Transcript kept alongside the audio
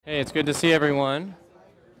Hey, it's good to see everyone.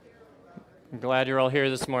 I'm glad you're all here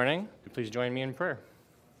this morning. Please join me in prayer.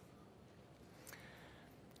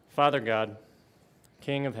 Father God,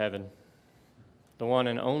 King of heaven, the one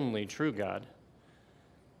and only true God,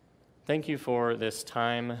 thank you for this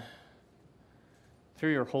time.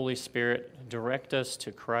 Through your Holy Spirit, direct us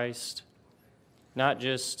to Christ, not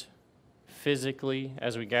just physically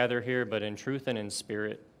as we gather here, but in truth and in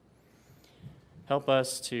spirit. Help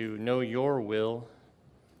us to know your will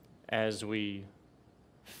as we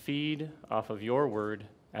feed off of your word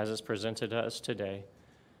as it's presented to us today.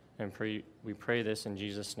 And we pray this in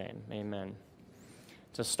Jesus' name. Amen.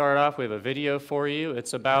 To start off, we have a video for you.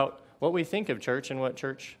 It's about what we think of church and what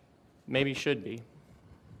church maybe should be.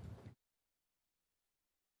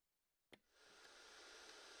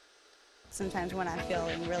 Sometimes when I'm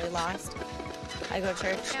feeling really lost, I go to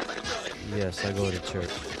church. Yes, I go to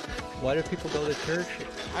church. Why do people go to church?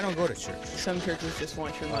 I don't go to church. Some churches just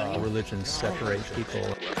want your money. Religions separate people.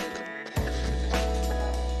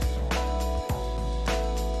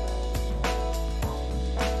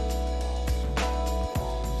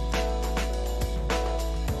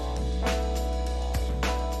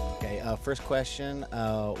 Okay, first question,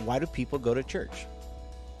 why do people go to church?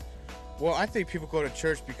 Well, I think people go to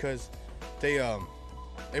church because they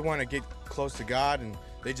want to get close to God, and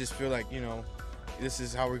they just feel like, this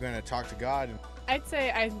is how we're going to talk to God. I'd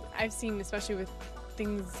say I've seen, especially with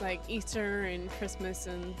things like Easter and Christmas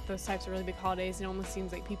and those types of really big holidays, it almost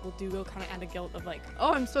seems like people do go kind of out of guilt of like,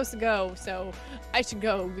 oh, I'm supposed to go, so I should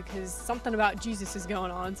go because something about Jesus is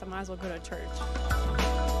going on, so I might as well go to church.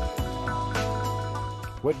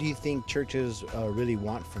 What do you think churches really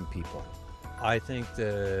want from people? I think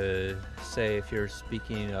say if you're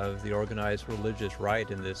speaking of the organized religious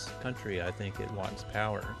right in this country, I think it wants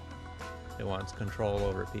power. It wants control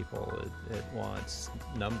over people. It wants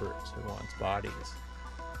numbers. It wants bodies.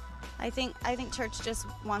 I think church just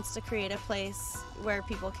wants to create a place where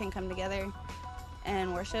people can come together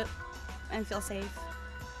and worship and feel safe.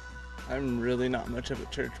 I'm really not much of a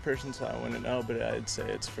church person, so I wouldn't know, but I'd say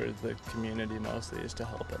it's for the community mostly, is to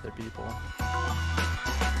help other people.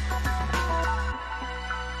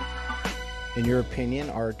 In your opinion,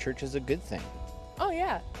 are churches a good thing? Oh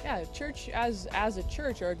yeah. Church as a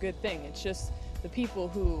church are a good thing. It's just the people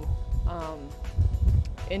who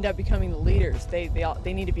end up becoming the leaders. They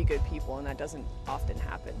need to be good people, and that doesn't often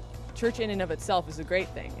happen. Church in and of itself is a great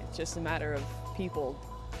thing. It's just a matter of people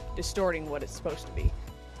distorting what it's supposed to be.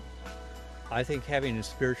 I think having a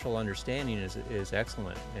spiritual understanding is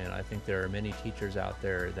excellent, and I think there are many teachers out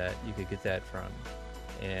there that you could get that from.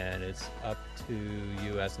 And it's up to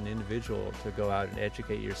you as an individual to go out and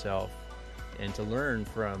educate yourself and to learn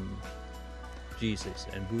from Jesus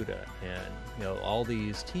and Buddha and all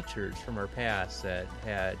these teachers from our past that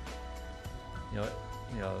had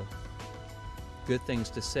good things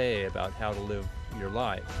to say about how to live your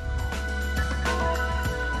life.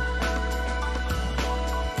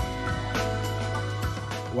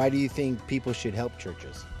 Why do you think people should help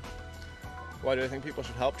churches? Why do I think people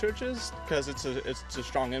should help churches? Because it's a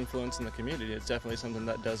strong influence in the community. It's definitely something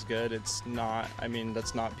that does good. That's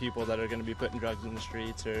not people that are going to be putting drugs in the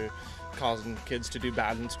streets or causing kids to do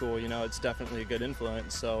bad in school. It's definitely a good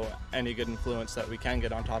influence. So any good influence that we can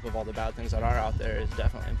get on top of all the bad things that are out there is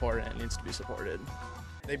definitely important. It needs to be supported.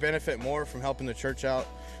 They benefit more from helping the church out,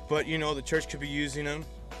 but the church could be using them.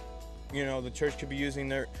 The church could be using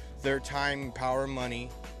their time, power,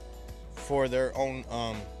 money for their own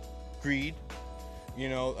greed.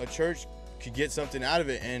 A church could get something out of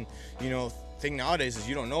it, and thing nowadays is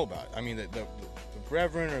you don't know about it. I mean, the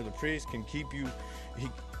reverend or the priest can keep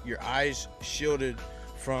your eyes shielded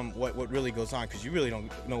from what really goes on, because you really don't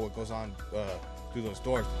know what goes on through those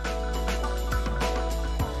doors.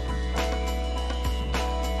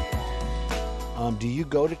 Do you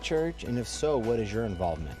go to church, and if so, what is your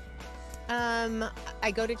involvement?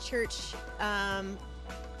 I go to church,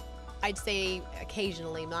 I'd say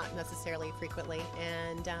occasionally, not necessarily frequently,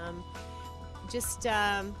 and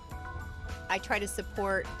I try to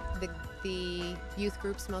support the youth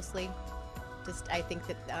groups mostly. I think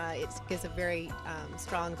that it gives a very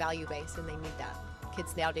strong value base, and they need that.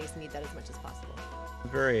 Kids nowadays need that as much as possible.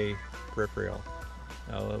 Very peripheral.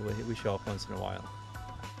 We show up once in a while.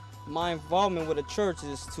 My involvement with the church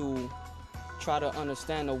is to try to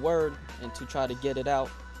understand the word and to try to get it out,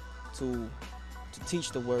 to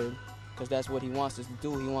teach the word, because that's what he wants us to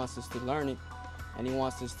do. He wants us to learn it, and he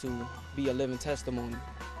wants us to be a living testimony.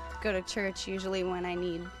 Go to church usually when I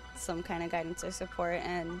need some kind of guidance or support,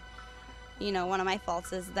 and one of my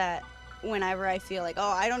faults is that whenever I feel like,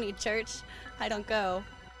 oh, I don't need church, I don't go.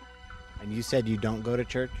 And you said you don't go to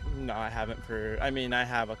church? No, I haven't I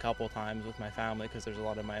have a couple times with my family because there's a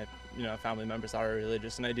lot of my, family members that are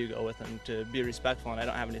religious, and I do go with them to be respectful, and I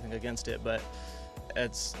don't have anything against it, but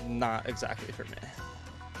it's not exactly for me.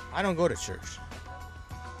 I don't go to church.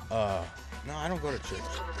 No, I don't go to church.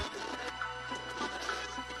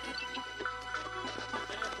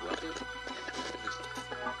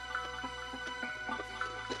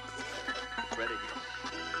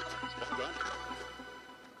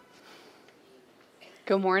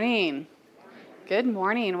 Good morning. Good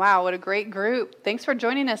morning. Wow, what a great group. Thanks for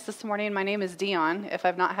joining us this morning. My name is Dion, if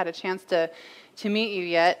I've not had a chance to meet you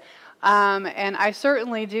yet. And I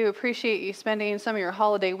certainly do appreciate you spending some of your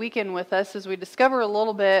holiday weekend with us as we discover a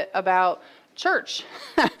little bit about church.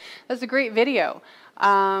 That's a great video.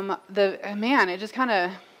 It just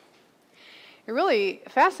it really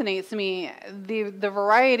fascinates me, the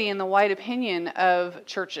variety and the wide opinion of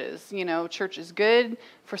churches. Church is good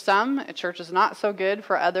for some, church is not so good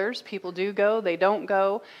for others. People do go, they don't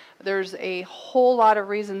go. There's a whole lot of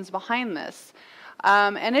reasons behind this.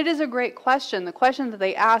 And it is a great question. The question that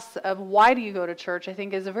they ask of why do you go to church, I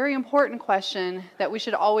think, is a very important question that we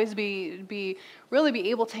should always be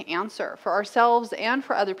able to answer for ourselves and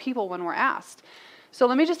for other people when we're asked. So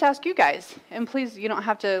let me just ask you guys, and please, you don't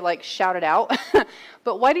have to shout it out,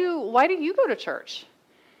 but why do you go to church?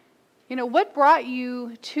 What brought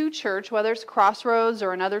you to church, whether it's Crossroads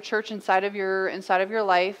or another church inside of your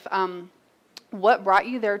life? What brought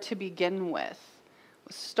you there to begin with?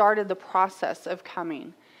 What started the process of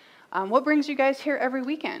coming? What brings you guys here every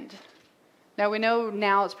weekend? Now we know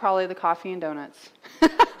it's probably the coffee and donuts.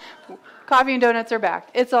 Coffee and donuts are back.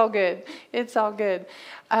 It's all good. It's all good.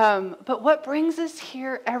 But what brings us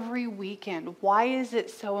here every weekend? Why is it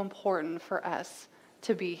so important for us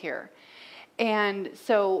to be here? And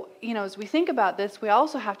so, as we think about this, we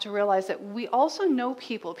also have to realize that we also know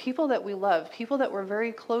people that we love, people that we're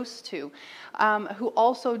very close to, who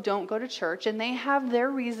also don't go to church, and they have their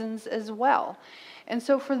reasons as well. And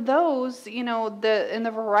so for those, in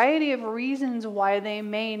the variety of reasons why they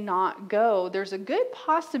may not go, there's a good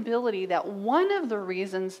possibility that one of the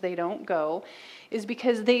reasons they don't go is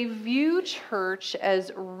because they view church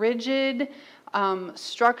as rigid,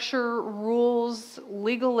 structure, rules,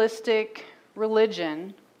 legalistic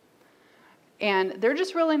religion, and they're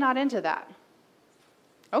just really not into that.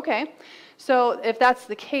 Okay, so if that's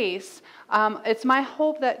the case, it's my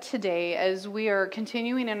hope that today, as we are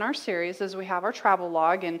continuing in our series, as we have our travel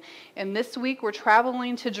log, and this week we're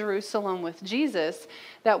traveling to Jerusalem with Jesus,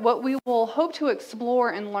 that what we will hope to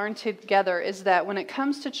explore and learn together is that when it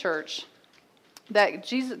comes to church, that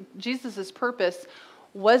Jesus's purpose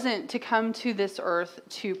wasn't to come to this earth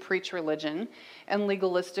to preach religion and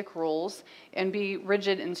legalistic rules and be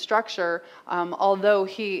rigid in structure, although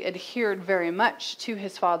he adhered very much to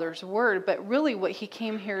his Father's word. But really what he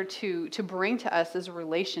came here to bring to us is a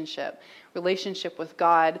relationship with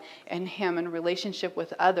God and him, and relationship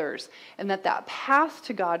with others. And that path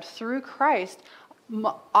to God through Christ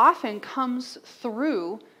often comes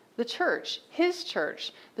through the church, his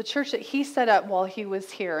church, the church that he set up while he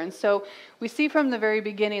was here. And so we see from the very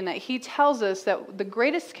beginning that he tells us that one of the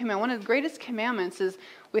greatest commandments is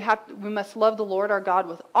we must love the Lord our God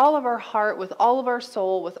with all of our heart, with all of our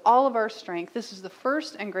soul, with all of our strength. This is the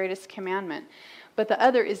first and greatest commandment. But the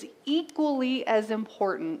other is equally as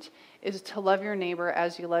important, is to love your neighbor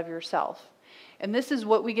as you love yourself. And this is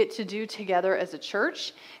what we get to do together as a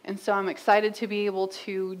church. And so I'm excited to be able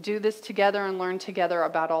to do this together and learn together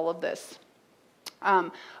about all of this.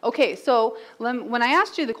 Okay, so when I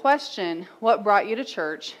asked you the question, what brought you to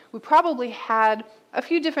church, we probably had a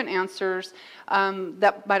few different answers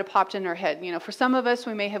that might have popped in our head. For some of us,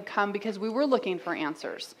 we may have come because we were looking for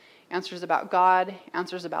answers. Answers about God,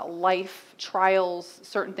 answers about life, trials,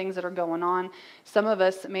 certain things that are going on. Some of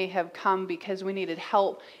us may have come because we needed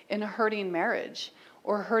help in a hurting marriage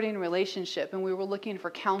or a hurting relationship, and we were looking for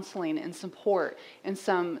counseling and support and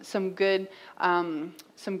some good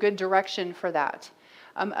direction for that.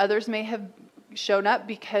 Others may have shown up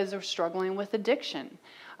because they're struggling with addiction.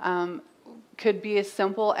 Could be as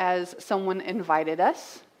simple as someone invited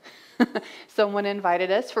us. Someone invited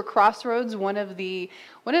us. For Crossroads, one of the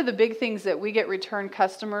big things that we get return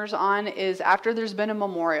customers on is after there's been a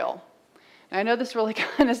memorial. And I know this really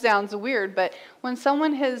kind of sounds weird, but when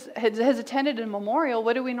someone has attended a memorial,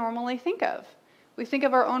 what do we normally think of? We think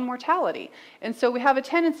of our own mortality. And so we have a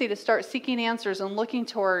tendency to start seeking answers and looking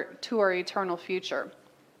to our eternal future.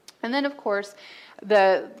 And then, of course,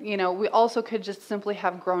 we also could just simply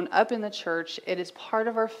have grown up in the church. It's a part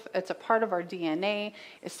of our DNA.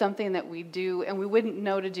 It's something that we do, and we wouldn't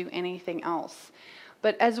know to do anything else.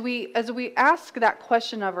 But as we ask that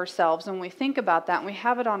question of ourselves and we think about that and we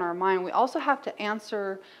have it on our mind, we also have to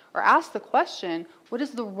answer or ask the question, what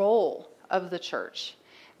is the role of the church?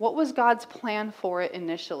 What was God's plan for it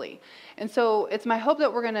initially? And so it's my hope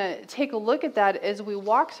that we're going to take a look at that as we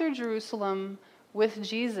walk through Jerusalem with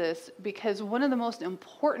Jesus, because one of the most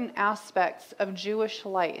important aspects of Jewish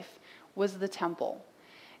life was the temple.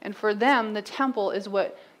 And for them, the temple is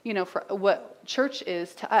what church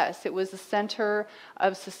is to us. It was the center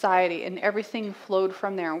of society, and everything flowed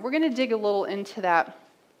from there. And we're going to dig into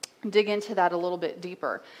that a little bit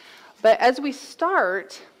deeper. But as we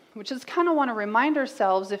start, we just kind of want to remind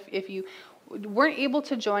ourselves, if you weren't able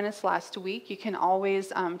to join us last week, you can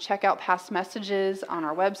always check out past messages on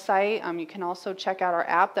our website. You can also check out our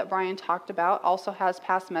app that Brian talked about, also has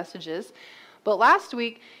past messages. But last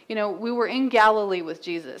week, we were in Galilee with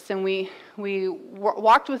Jesus, and we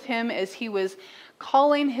walked with him as he was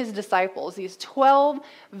calling his disciples, these 12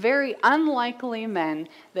 very unlikely men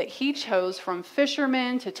that he chose, from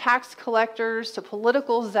fishermen to tax collectors to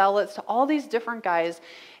political zealots to all these different guys,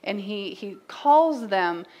 and he calls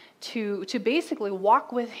them to basically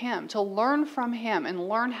walk with him, to learn from him and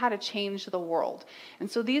learn how to change the world. And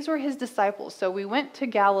so these were his disciples. So we went to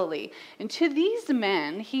Galilee. And to these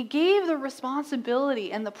men, he gave the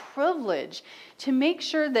responsibility and the privilege to make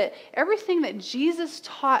sure that everything that Jesus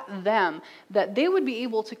taught them, that they would be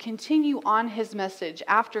able to continue on his message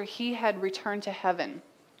after he had returned to heaven.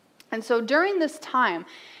 And so during this time,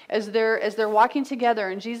 as they're walking together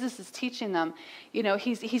and Jesus is teaching them,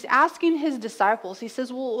 he's asking his disciples, he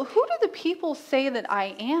says, well, who do the people say that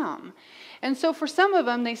I am? And so for some of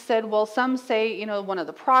them, they said, well, some say, one of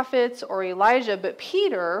the prophets or Elijah, but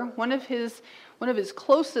Peter, one of his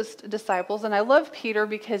closest disciples, and I love Peter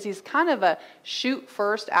because he's kind of a shoot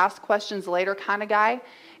first, ask questions later kind of guy.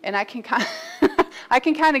 And I can kind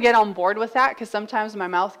of get on board with that because sometimes my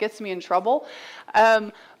mouth gets me in trouble.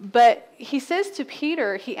 But he says to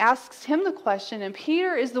Peter, he asks him the question, and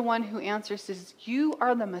Peter is the one who answers, says, you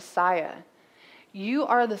are the Messiah. You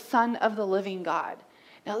are the Son of the living God.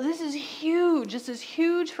 Now this is huge. This is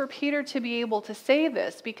huge for Peter to be able to say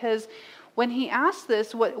this, because when he asks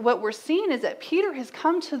this, what we're seeing is that Peter has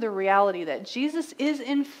come to the reality that Jesus is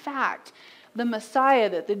in fact the Messiah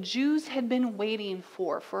that the Jews had been waiting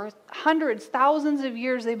for. For hundreds, thousands of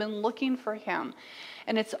years, they've been looking for him.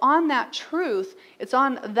 And it's on that truth, it's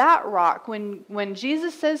on that rock, when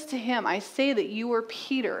Jesus says to him, I say that you are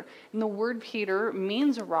Peter, and the word Peter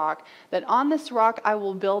means a rock, that on this rock I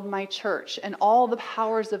will build my church, and all the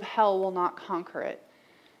powers of hell will not conquer it.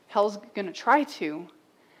 Hell's going to try to,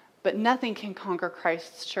 but nothing can conquer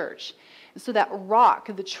Christ's church. And so that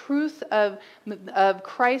rock, the truth of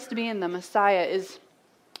Christ being the Messiah, is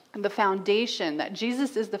the foundation, that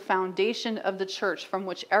Jesus is the foundation of the church from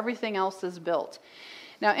which everything else is built.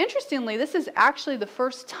 Now, interestingly, this is actually the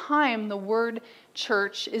first time the word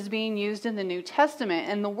church is being used in the New Testament,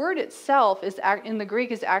 and the word itself in the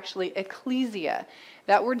Greek is actually ecclesia.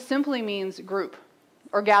 That word simply means group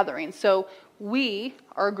or gathering. So we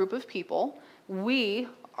are a group of people. We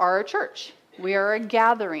are a church. We are a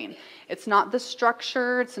gathering. It's not the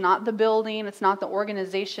structure, it's not the building, it's not the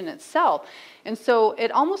organization itself. And so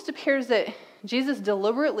it almost appears that Jesus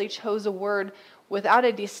deliberately chose a word without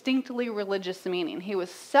a distinctly religious meaning. He was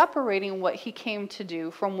separating what he came to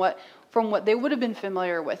do from what they would have been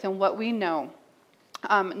familiar with and what we know.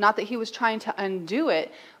 Not that he was trying to undo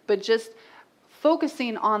it, but just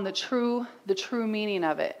focusing on the true meaning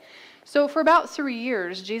of it. So for about 3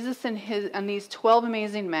 years, Jesus and these 12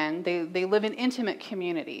 amazing men, they live in intimate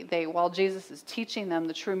community. While Jesus is teaching them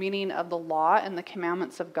the true meaning of the law and the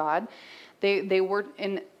commandments of God, they were,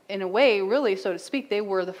 in a way, really, so to speak, they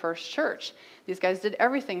were the first church. These guys did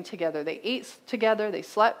everything together. They ate together, they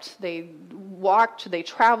slept, they walked, they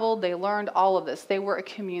traveled, they learned all of this. They were a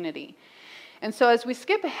community. And so as we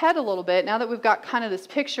skip ahead a little bit, now that we've got kind of this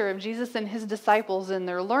picture of Jesus and his disciples and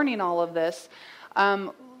they're learning all of this,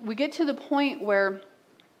 we get to the point where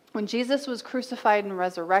when Jesus was crucified and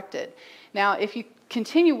resurrected. Now, if you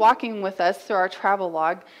continue walking with us through our travel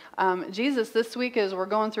log, Jesus, this week as we're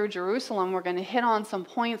going through Jerusalem, we're going to hit on some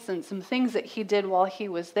points and some things that he did while he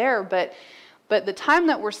was there. But the time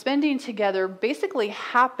that we're spending together basically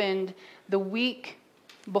happened the week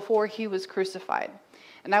before he was crucified.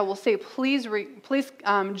 And I will say, please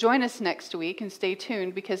join us next week and stay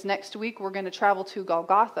tuned, because next week we're going to travel to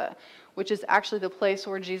Golgotha, which is actually the place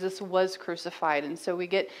where Jesus was crucified. And so we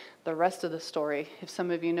get the rest of the story, if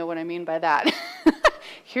some of you know what I mean by that.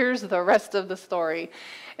 Here's the rest of the story.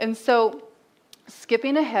 And so,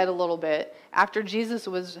 skipping ahead a little bit, after Jesus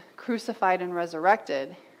was crucified and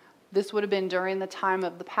resurrected, this would have been during the time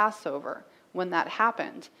of the Passover, when that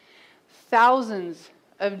happened. Thousands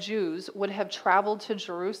of Jews would have traveled to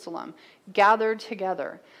Jerusalem, gathered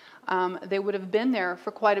together. They would have been there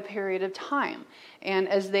for quite a period of time. And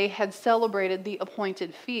as they had celebrated the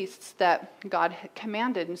appointed feasts that God had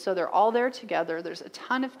commanded, and so they're all there together. There's a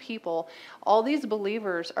ton of people. All these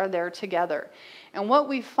believers are there together. And what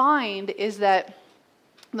we find is that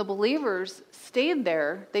the believers stayed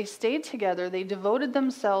there. They stayed together. They devoted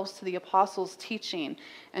themselves to the apostles' teaching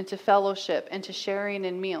and to fellowship and to sharing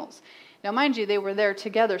in meals. Now, mind you, they were there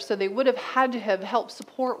together, so they would have had to have helped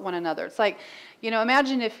support one another. It's like,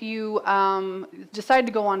 imagine if you decide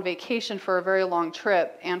to go on vacation for a very long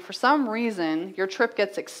trip, and for some reason, your trip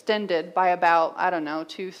gets extended by about,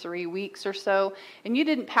 2-3 weeks or so, and you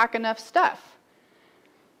didn't pack enough stuff.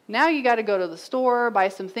 Now you got to go to the store, buy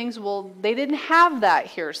some things. Well, they didn't have that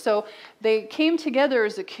here. So they came together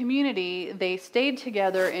as a community. They stayed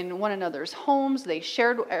together in one another's homes. They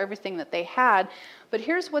shared everything that they had. But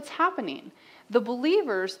here's what's happening. The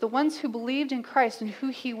believers, the ones who believed in Christ and who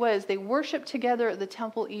he was, they worshiped together at the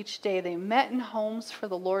temple each day. They met in homes for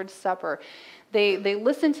the Lord's Supper. They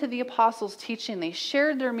listened to the apostles' teaching. They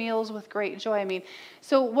shared their meals with great joy.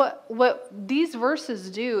 So what these verses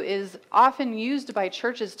do is often used by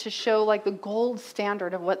churches to show like the gold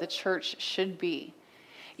standard of what the church should be.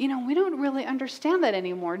 We don't really understand that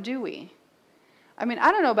anymore, do we? I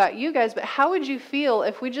don't know about you guys, but how would you feel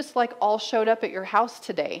if we just like all showed up at your house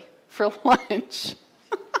today for lunch?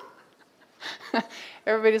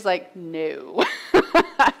 Everybody's like, no.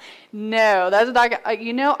 No, that's not,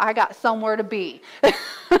 I got somewhere to be.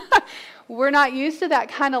 We're not used to that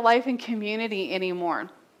kind of life and community anymore.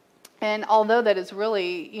 And although that is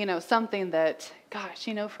really, something that, gosh,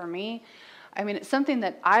 for me, it's something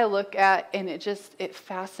that I look at and it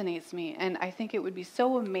fascinates me. And I think it would be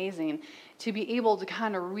so amazing to be able to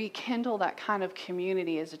kind of rekindle that kind of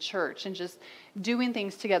community as a church and just doing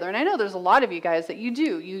things together. And I know there's a lot of you guys that you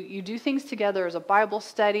do. You do things together as a Bible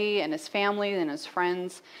study and as family and as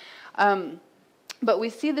friends. But we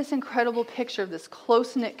see this incredible picture of this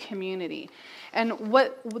close-knit community. And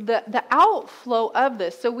what the outflow of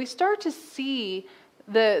this, so we start to see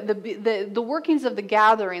the workings of the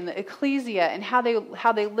gathering, the ecclesia, and how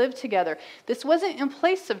they live together. This wasn't in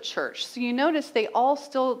place of church. So you notice they all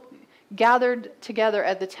still gathered together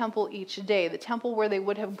at the temple each day, the temple where they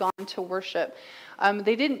would have gone to worship.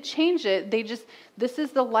 They didn't change it. This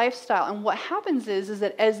is the lifestyle. And what happens is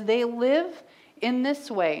that as they live in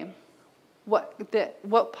this way,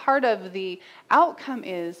 what part of the outcome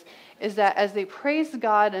is that as they praise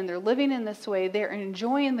God and they're living in this way, they're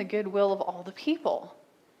enjoying the goodwill of all the people.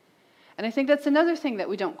 And I think that's another thing that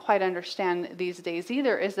we don't quite understand these days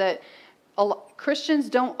either, is that Christians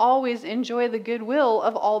don't always enjoy the goodwill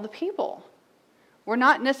of all the people. We're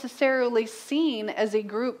not necessarily seen as a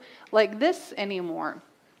group like this anymore.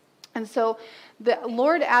 And so the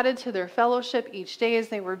Lord added to their fellowship each day as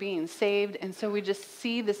they were being saved. And so we just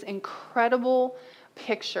see this incredible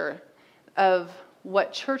picture of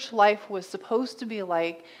what church life was supposed to be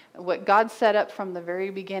like, what God set up from the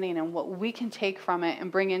very beginning, and what we can take from it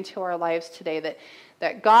and bring into our lives today.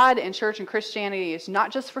 That God and church and Christianity is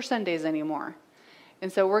not just for Sundays anymore.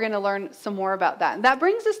 And so we're going to learn some more about that. And that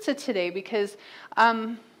brings us to today, because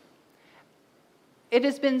it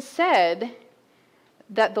has been said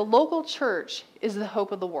that the local church is the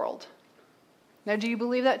hope of the world. Now, do you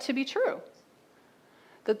believe that to be true?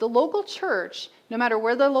 That the local church, no matter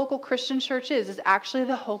where the local Christian church is actually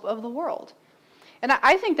the hope of the world. And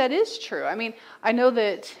I think that is true. I know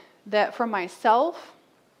that for myself,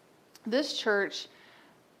 this church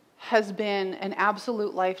has been an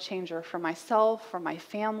absolute life changer for myself, for my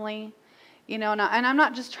family. And I'm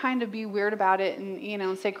not just trying to be weird about it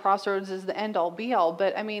and say Crossroads is the end all be all,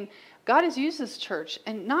 but God has used this church,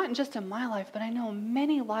 and not just in my life, but I know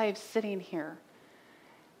many lives sitting here.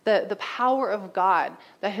 The power of God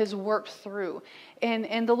that has worked through.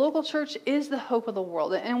 And the local church is the hope of the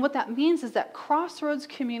world. And what that means is that Crossroads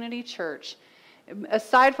Community Church,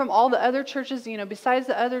 aside from all the other churches, besides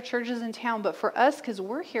the other churches in town, but for us, because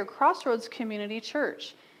we're here, Crossroads Community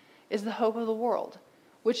Church is the hope of the world,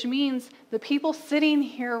 which means the people sitting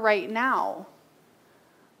here right now,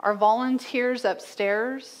 our volunteers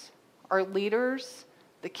upstairs, our leaders,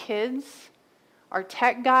 the kids, our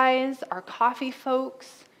tech guys, our coffee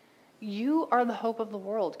folks, you are the hope of the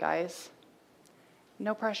world, guys.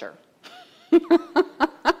 No pressure.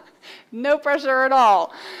 No pressure at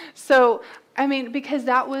all. So, because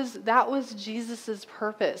that was Jesus's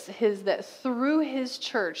purpose, that through his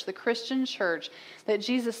church, the Christian church, that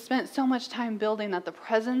Jesus spent so much time building, that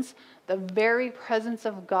the very presence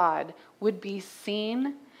of God would be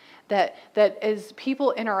seen, that as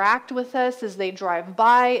people interact with us, as they drive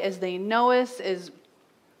by, as they know us, as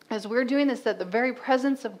we're doing this, that the very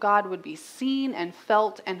presence of God would be seen and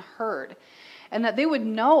felt and heard. And that they would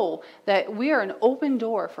know that we are an open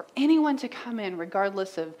door for anyone to come in,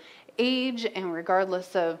 regardless of age and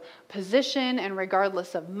regardless of position and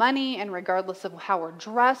regardless of money and regardless of how we're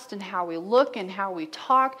dressed and how we look and how we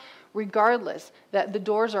talk, regardless, that the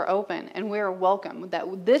doors are open and we are welcome,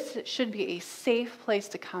 that this should be a safe place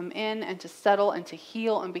to come in and to settle and to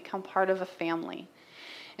heal and become part of a family.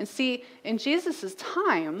 And see, in Jesus'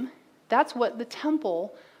 time, that's what the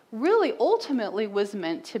temple really ultimately was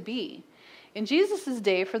meant to be. In Jesus'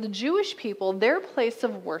 day, for the Jewish people, their place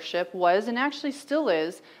of worship was, and actually still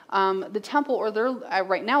is, the temple, or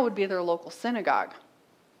right now would be their local synagogue.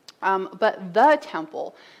 But the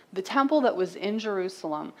temple that was in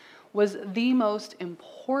Jerusalem, was the most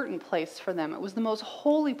important place for them. It was the most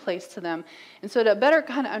holy place to them. And so to better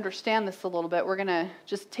kind of understand this a little bit, we're going to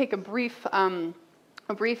just take a brief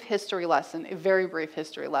history lesson, a very brief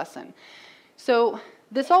history lesson. So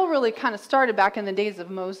this all really kind of started back in the days of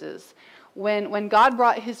Moses, when God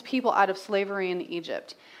brought his people out of slavery in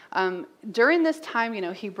Egypt. During this time,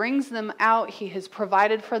 he brings them out. He has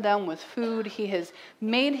provided for them with food. He has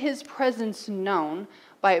made his presence known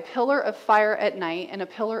by a pillar of fire at night and a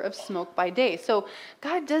pillar of smoke by day. So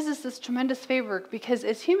God does us this tremendous favor, because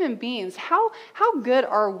as human beings, how good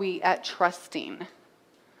are we at trusting?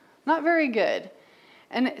 Not very good.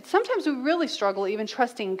 And sometimes we really struggle even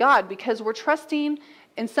trusting God, because we're trusting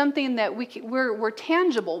in something that we're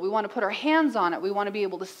tangible. We want to put our hands on it. We want to be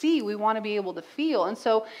able to see. We want to be able to feel. And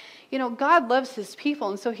so, God loves his people.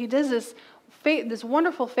 And so he does this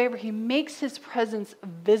wonderful favor. He makes his presence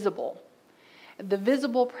visible, the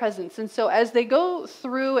visible presence. And so as they go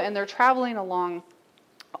through and they're traveling along,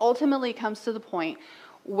 ultimately it comes to the point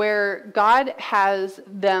where God has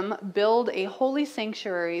them build a holy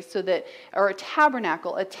sanctuary, or a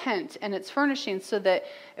tabernacle, a tent, and its furnishings, so that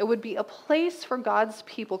it would be a place for God's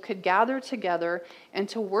people could gather together and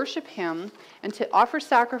to worship him and to offer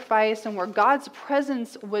sacrifice, and where God's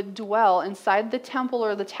presence would dwell inside the temple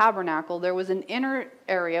or the tabernacle. There was an inner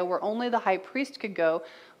area where only the high priest could go,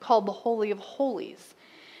 called the Holy of Holies.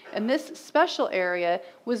 And this special area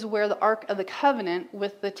was where the Ark of the Covenant,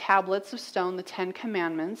 with the tablets of stone, the 10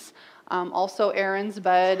 Commandments, also Aaron's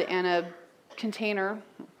bud and a container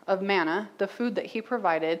of manna, the food that he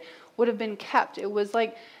provided, would have been kept. It was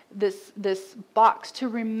like this box to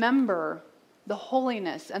remember the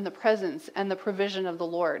holiness and the presence and the provision of the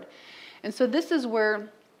Lord. And so this is where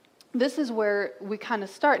we kind of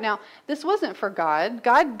start. Now, this wasn't for God.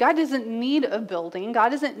 God doesn't need a building. God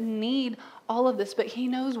doesn't need all of this, but he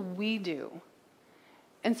knows we do.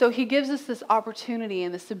 And so he gives us this opportunity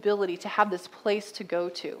and this ability to have this place to go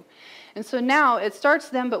to. And so now it starts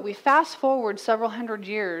then, but we fast forward several hundred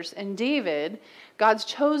years, and David, God's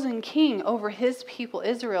chosen king over his people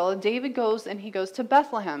Israel, David goes to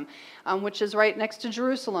Bethlehem, which is right next to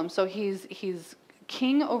Jerusalem. So he's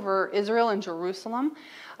king over Israel and Jerusalem.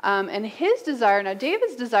 And his desire, now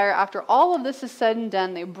David's desire, after all of this is said and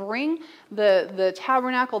done, they bring the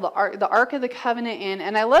tabernacle, the Ark of the Covenant in.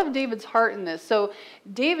 And I love David's heart in this. So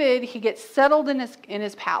David, he gets settled in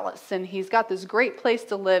his palace, and he's got this great place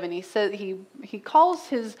to live. And he says he calls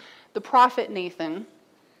the prophet Nathan,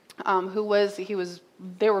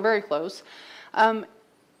 they were very close.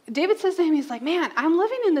 David says to him, he's like, man, I'm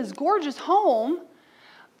living in this gorgeous home,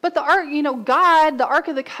 but the Ark, God, the Ark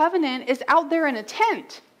of the Covenant, is out there in a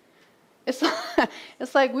tent.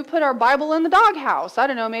 It's like we put our Bible in the doghouse. I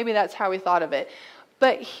don't know, maybe that's how he thought of it.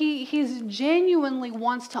 But he genuinely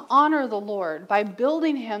wants to honor the Lord by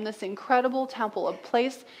building him this incredible temple, a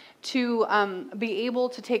place to be able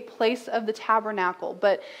to take place of the tabernacle.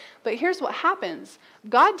 But here's what happens.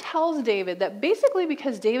 God tells David that basically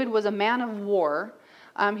because David was a man of war,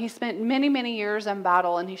 he spent many, many years in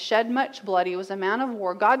battle, and he shed much blood. He was a man of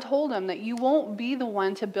war. God told him that you won't be the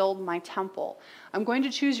one to build my temple. I'm going to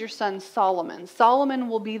choose your son Solomon. Solomon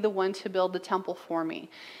will be the one to build the temple for me.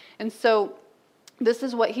 And so this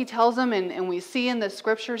is what he tells him, and we see in the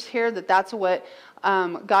scriptures here that that's what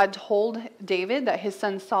God told David, that his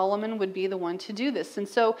son Solomon would be the one to do this. And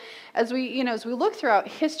so as we look throughout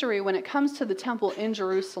history, when it comes to the temple in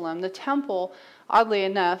Jerusalem, the temple, oddly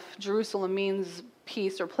enough, Jerusalem means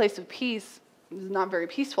peace or place of peace, is not very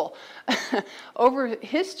peaceful. Over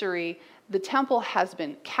history, the temple has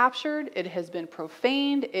been captured, it has been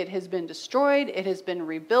profaned, it has been destroyed, it has been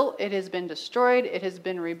rebuilt, it has been destroyed, it has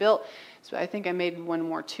been rebuilt. So I think I made one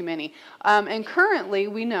more too many. And currently,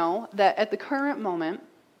 we know that at the current moment,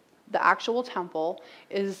 the actual temple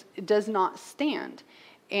does not stand.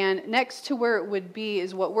 And next to where it would be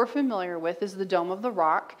is what we're familiar with, is the Dome of the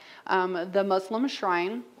Rock, the Muslim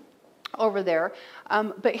shrine over there.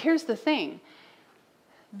 But here's the thing.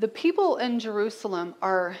 The people in Jerusalem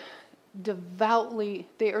are devoted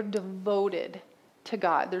to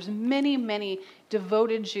God. There's many, many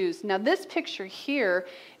devoted Jews. Now this picture here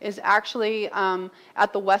is actually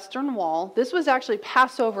at the Western Wall. This was actually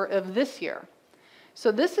Passover of this year. So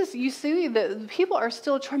this is, you see, the people are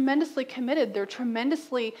still tremendously committed. They're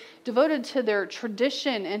tremendously devoted to their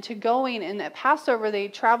tradition and to going. And at Passover, they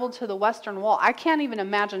traveled to the Western Wall. I can't even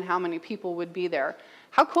imagine how many people would be there.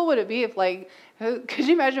 How cool would it be if, like, could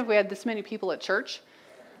you imagine if we had this many people at church?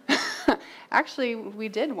 Actually, we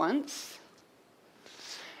did once.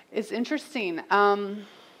 It's interesting.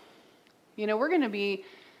 You know, we're going to be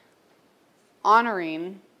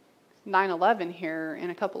honoring 9/11 here in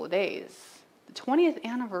a couple of days. The 20th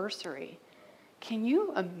anniversary. Can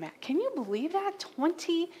you believe that?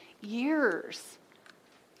 20 years.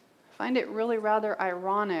 I find it really rather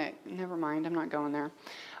ironic. Never mind, I'm not going there.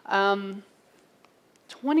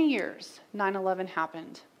 20 years, 9/11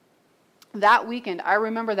 happened. That weekend, I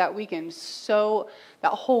remember that weekend so,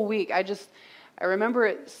 that whole week, I remember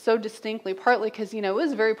it so distinctly, partly because, you know, it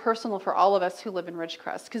was very personal for all of us who live in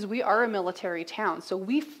Ridgecrest, because we are a military town, so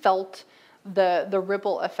we felt the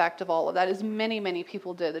ripple effect of all of that, as many, many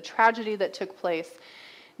people did, the tragedy that took place.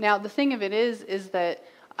 Now, the thing of it is that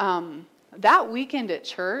that weekend at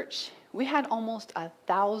church, we had almost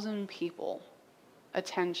 1,000 people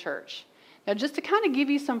attend church. Now, just to kind of give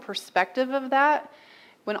you some perspective of that,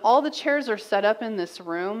 when all the chairs are set up in this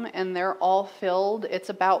room and they're all filled, it's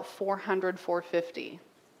about 400, 450.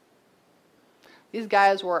 These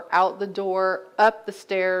guys were out the door, up the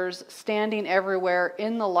stairs, standing everywhere,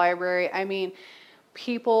 in the library. I mean,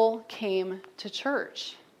 people came to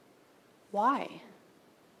church. Why?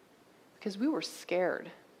 Because we were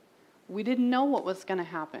scared. We didn't know what was going to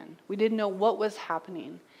happen. We didn't know what was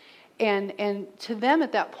happening. And to them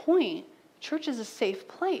at that point, church is a safe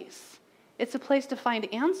place. It's a place to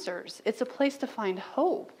find answers. It's a place to find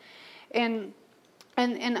hope. And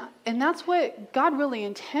that's what God really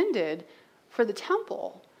intended for the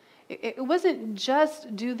temple. It wasn't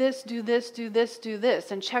just do this, do this, do this, do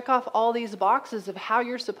this, and check off all these boxes of how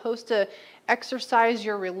you're supposed to exercise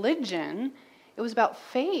your religion. It was about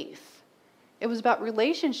faith. It was about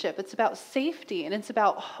relationship. It's about safety, and it's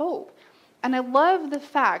about hope. And I love the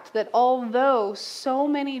fact that although so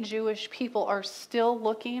many Jewish people are still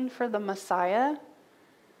looking for the Messiah,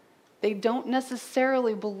 they don't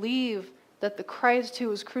necessarily believe that the Christ who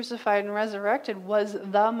was crucified and resurrected was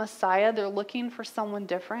the Messiah. They're looking for someone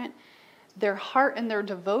different. Their heart and their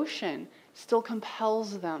devotion still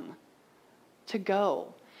compels them to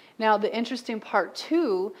go. Now, the interesting part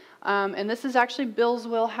too, and this is actually Bill's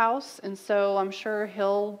wheelhouse, and so I'm sure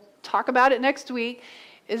he'll talk about it next week,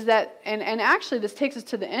 is that, and actually this takes us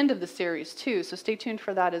to the end of the series too, so stay tuned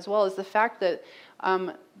for that as well, is the fact that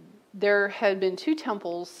there had been 2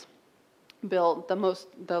 temples built.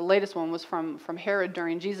 The latest one was from Herod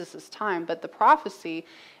during Jesus' time, but the prophecy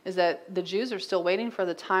is that the Jews are still waiting for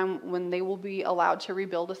the time when they will be allowed to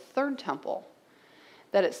rebuild a 3rd temple.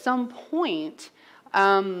 That at some point,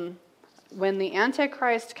 when the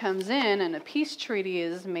Antichrist comes in and a peace treaty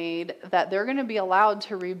is made, that they're going to be allowed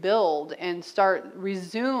to rebuild and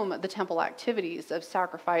resume the temple activities of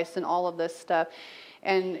sacrifice and all of this stuff.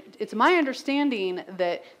 And it's my understanding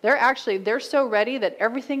that they're so ready that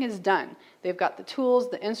everything is done. They've got the tools,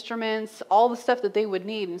 the instruments, all the stuff that they would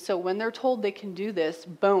need. And so when they're told they can do this,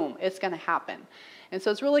 boom, it's going to happen. And so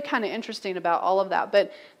it's really kind of interesting about all of that.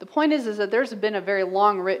 But the point is that there's been a very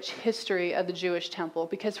long, rich history of the Jewish temple,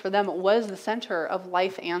 because for them it was the center of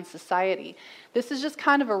life and society. This is just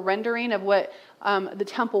kind of a rendering of what the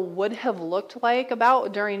temple would have looked like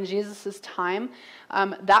about during Jesus' time.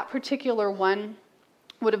 That particular one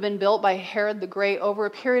would have been built by Herod the Great over a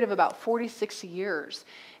period of about 46 years.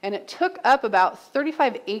 And it took up about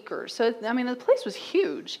 35 acres. So, I mean, the place was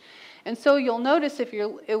huge. And so you'll notice if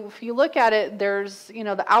you look at it, there's, you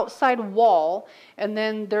know, the outside wall, and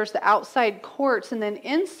then there's the outside courts, and then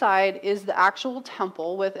inside is the actual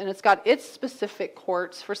temple and it's got its specific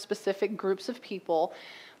courts for specific groups of people.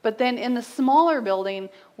 But then in the smaller building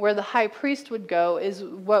where the high priest would go is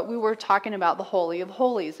what we were talking about, the Holy of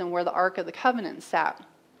Holies, and where the Ark of the Covenant sat.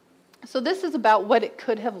 So this is about what it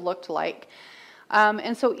could have looked like.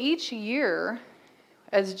 And so each year,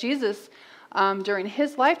 as Jesus, during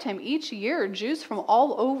his lifetime, each year, Jews from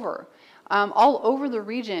all over the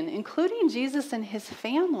region, including Jesus and his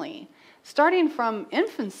family, starting from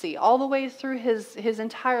infancy all the way through his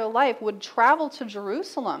entire life, would travel to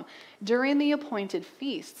Jerusalem during the appointed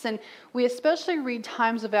feasts. And we especially read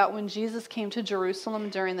times about when Jesus came to Jerusalem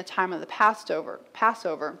during the time of the Passover.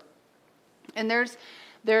 And there's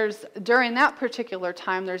during that particular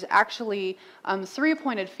time, there's actually 3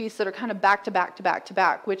 appointed feasts that are kind of back to back to back to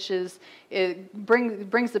back, which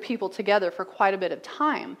brings the people together for quite a bit of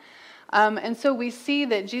time. And so we see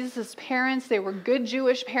that Jesus' parents, they were good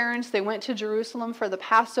Jewish parents. They went to Jerusalem for the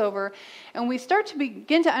Passover. And we start to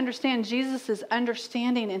begin to understand Jesus'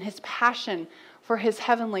 understanding and his passion for his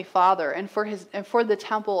heavenly Father and for the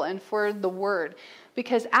temple and for the Word.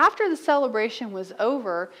 Because after the celebration was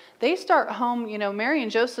over, they start home, Mary and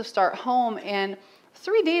Joseph start home, and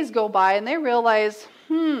 3 days go by and they realize,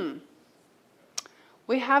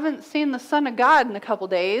 we haven't seen the Son of God in a couple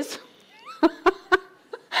days.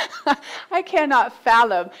 I cannot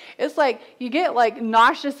fathom. It's like you get like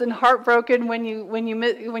nauseous and heartbroken when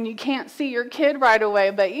you can't see your kid right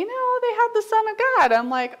away. But they had the Son of God. I'm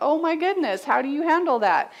like, oh my goodness, how do you handle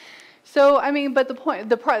that? So but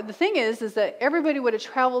the thing is that everybody would have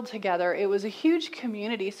traveled together. It was a huge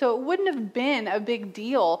community, so it wouldn't have been a big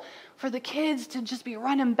deal for the kids to just be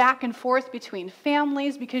running back and forth between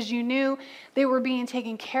families because you knew they were being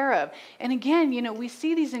taken care of. And again, we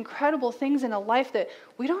see these incredible things in a life that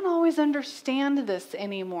we don't always understand this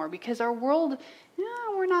anymore because our world,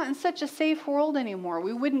 we're not in such a safe world anymore.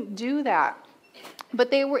 We wouldn't do that. But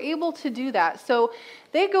they were able to do that. So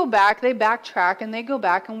they go back, they backtrack, and they go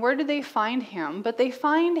back, and where do they find him? But they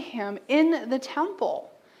find him in the temple,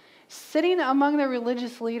 sitting among the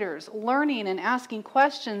religious leaders, learning and asking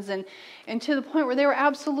questions, and to the point where they were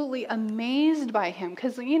absolutely amazed by him.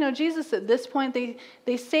 Because, Jesus at this point,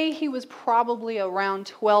 they say he was probably around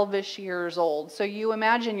 12-ish years old. So you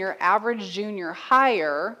imagine your average junior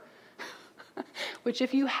higher, which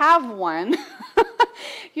if you have one,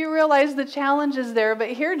 you realize the challenge is there. But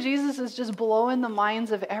here Jesus is just blowing the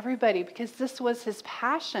minds of everybody because this was his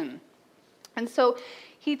passion. And so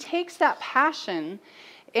he takes that passion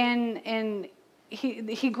and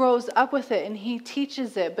he grows up with it and he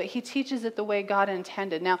teaches it, but he teaches it the way God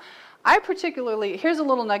intended. Now, here's a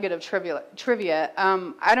little nugget of trivia.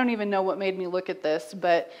 I don't even know what made me look at this,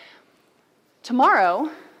 but tomorrow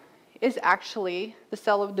is actually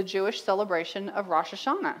the Jewish celebration of Rosh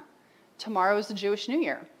Hashanah. Tomorrow is the Jewish New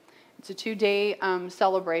Year. It's a 2-day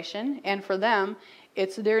celebration, and for them,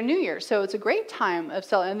 it's their New Year. So it's a great time of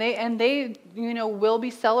celebrating, and they will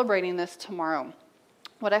be celebrating this tomorrow.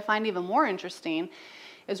 What I find even more interesting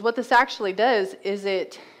is what this actually does is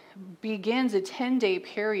it begins a 10-day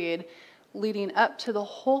period leading up to the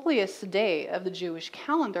holiest day of the Jewish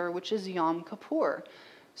calendar, which is Yom Kippur.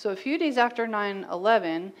 So a few days after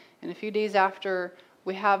 9/11, and a few days after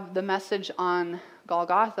we have the message on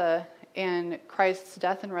Golgotha and Christ's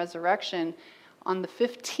death and resurrection, on the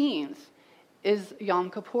 15th is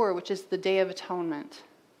Yom Kippur, which is the Day of Atonement.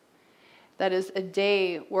 That is a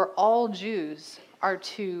day where all Jews are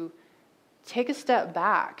to take a step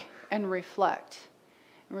back and reflect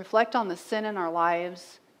on the sin in our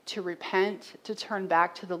lives, to repent, to turn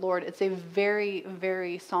back to the Lord. It's a very,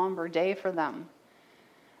 very somber day for them.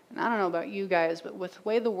 And I don't know about you guys, but with the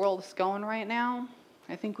way the world is going right now,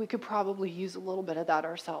 I think we could probably use a little bit of that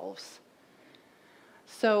ourselves.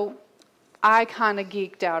 So I kind of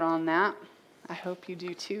geeked out on that. I hope you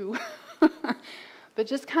do too. But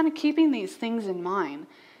just kind of keeping these things in mind.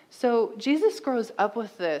 So Jesus grows up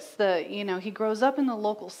with this. He grows up in the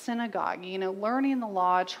local synagogue, learning the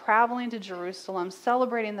law, traveling to Jerusalem,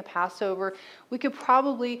 celebrating the Passover. We could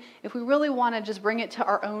probably, if we really want to just bring it to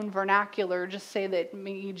our own vernacular, just say that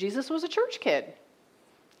Jesus was a church kid.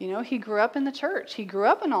 He grew up in the church. He grew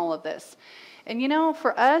up in all of this. And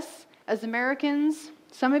for us as Americans,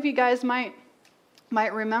 some of you guys might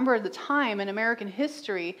remember the time in American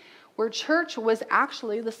history where church was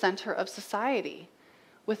actually the center of society,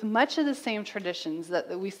 with much of the same traditions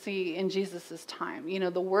that we see in Jesus' time.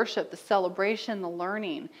 The worship, the celebration, the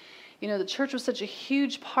learning. The church was such a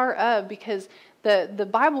huge part of, because the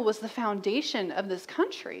Bible was the foundation of this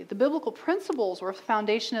country. The biblical principles were the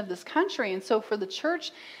foundation of this country. And so for the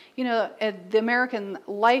church, the American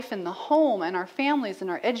life in the home and our families and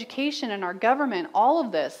our education and our government, all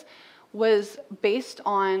of this was based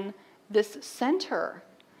on this center.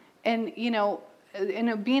 And,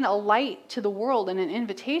 being a light to the world and an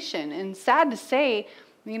invitation. And sad to say,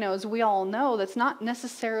 as we all know, that's not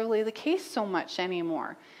necessarily the case so much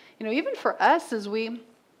anymore. Even for us as we,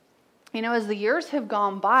 as the years have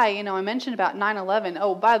gone by, I mentioned about 9/11.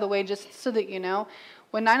 Oh, by the way, just so that you know,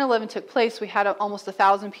 when 9/11 took place, we had almost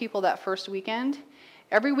 1,000 people that first weekend.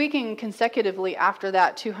 Every weekend consecutively after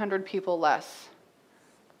that, 200 people less.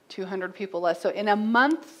 200 people less. So in a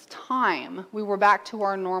month's time, we were back to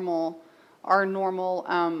our normal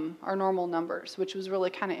numbers, which was really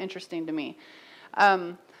kind of interesting to me.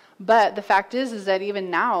 But the fact is that even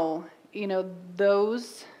now,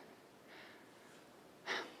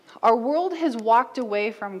 our world has walked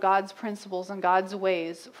away from God's principles and God's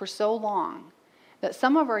ways for so long that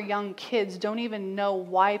some of our young kids don't even know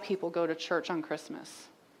why people go to church on Christmas.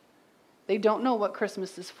 They don't know what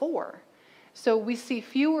Christmas is for. So we see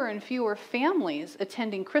fewer and fewer families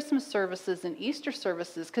attending Christmas services and Easter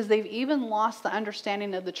services because they've even lost the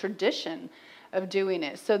understanding of the tradition of doing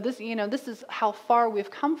it. So this is how far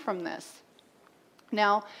we've come from this.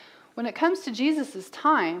 Now, when it comes to Jesus'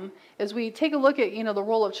 time, as we take a look at, the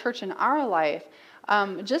role of church in our life,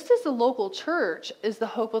 just as the local church is the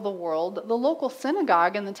hope of the world, the local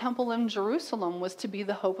synagogue and the temple in Jerusalem was to be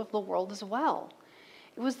the hope of the world as well.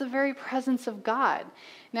 It was the very presence of God.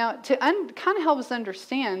 Now, to kind of help us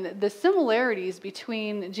understand the similarities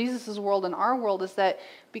between Jesus' world and our world is that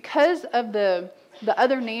because of the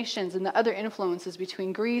other nations and the other influences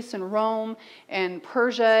between Greece and Rome and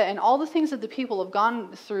Persia and all the things that the people have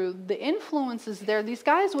gone through, the influences there, these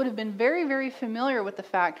guys would have been very, very familiar with the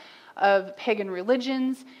fact of pagan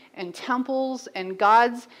religions and temples and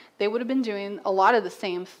gods. They would have been doing a lot of the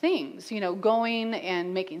same things, going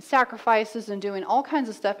and making sacrifices and doing all kinds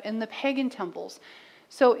of stuff in the pagan temples.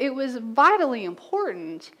 So it was vitally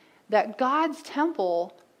important that God's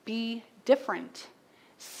temple be different,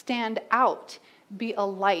 stand out, be a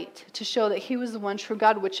light to show that he was the one true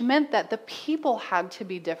God, which meant that the people had to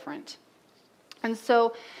be different. And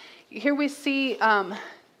so here we see,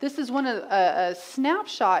 this is a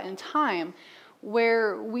snapshot in time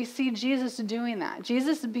where we see Jesus doing that.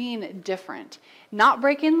 Jesus being different, not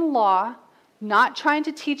breaking the law, not trying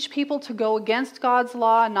to teach people to go against God's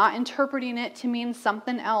law, not interpreting it to mean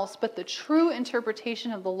something else, but the true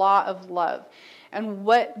interpretation of the law of love and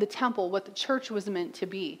what the temple, what the church was meant to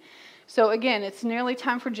be. So again, it's nearly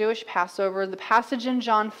time for Jewish Passover. The passage in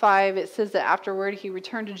John 5, it says that afterward he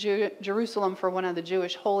returned to Jerusalem for one of the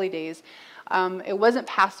Jewish holy days. It wasn't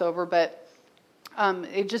Passover, but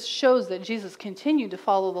it just shows that Jesus continued to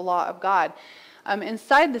follow the law of God.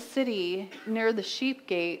 Inside the city, near the sheep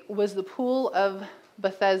gate, was the pool of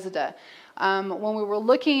Bethesda. When we were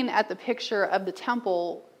looking at the picture of the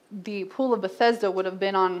temple, the pool of Bethesda would have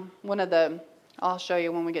been on one of the, I'll show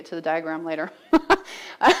you when we get to the diagram later.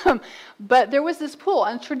 But there was this pool,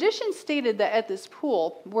 and tradition stated that at this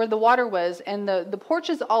pool, where the water was, and the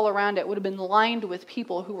porches all around it would have been lined with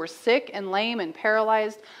people who were sick and lame and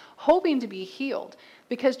paralyzed, hoping to be healed.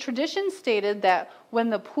 Because tradition stated that when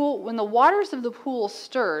the waters of the pool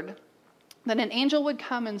stirred, that an angel would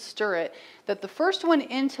come and stir it, that the first one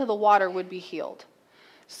into the water would be healed.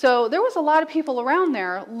 So there was a lot of people around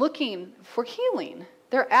there looking for healing.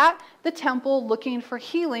 They're at the temple looking for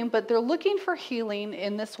healing, but they're looking for healing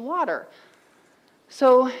in this water.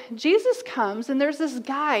 So Jesus comes, and there's this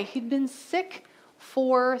guy. He'd been sick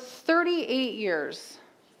for 38 years.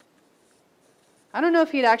 I don't know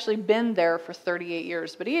if he'd actually been there for 38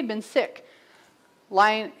 years, but he had been sick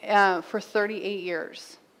lying for 38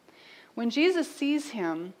 years. When Jesus sees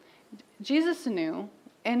him, Jesus knew,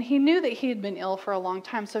 and he knew that he had been ill for a long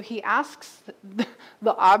time, so he asks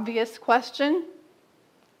the obvious question,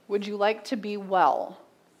 would you like to be well?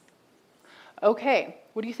 Okay,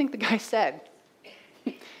 what do you think the guy said?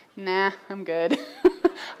 Nah, I'm good.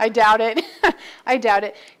 I doubt it. I doubt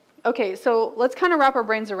it. Okay, so let's kind of wrap our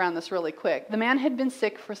brains around this really quick. The man had been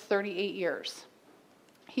sick for 38 years.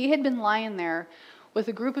 He had been lying there with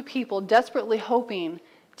a group of people desperately hoping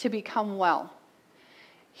to become well.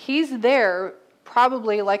 He's there,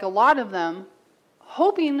 probably like a lot of them,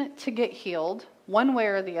 hoping to get healed one way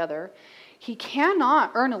or the other. He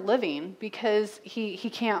cannot earn a living because he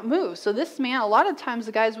can't move. So this man, a lot of times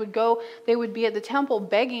the guys would go, they would be at the temple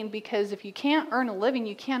begging because if you can't earn a living,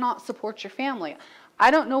 you cannot support your family. I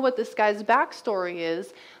don't know what this guy's backstory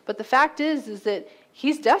is, but the fact is that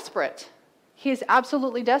he's desperate. He is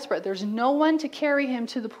absolutely desperate. There's no one to carry him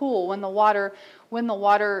to the pool when the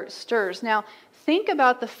water stirs. Now, think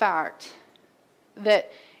about the fact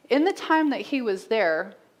that in the time that he was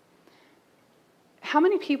there, how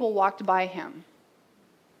many people walked by him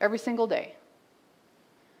every single day?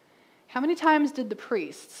 How many times did the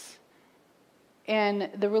priests and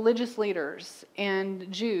the religious leaders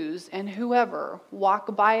and Jews and whoever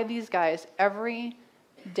walk by these guys every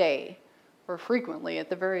day, or frequently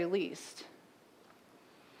at the very least?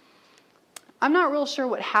 I'm not real sure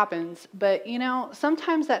what happens, but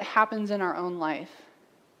sometimes that happens in our own life.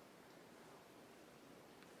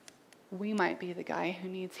 we might be the guy who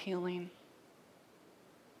needs healing.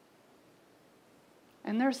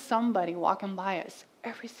 And there's somebody walking by us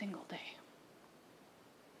every single day.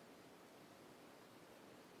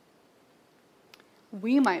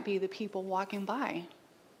 We might be the people walking by.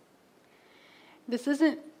 This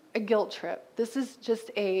isn't a guilt trip. This is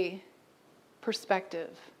just a perspective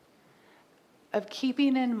of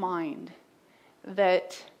keeping in mind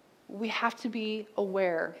that we have to be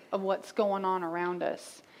aware of what's going on around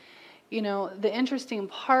us. You know, the interesting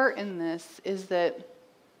part in this is that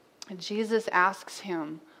Jesus asks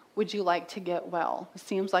him, would you like to get well? It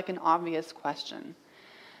seems like an obvious question.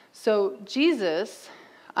 So Jesus,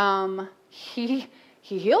 he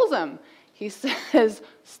heals him. He says,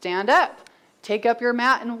 stand up, take up your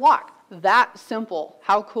mat and walk. That simple.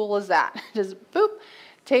 How cool is that? Just boop,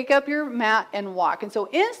 take up your mat and walk. And so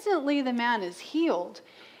instantly the man is healed.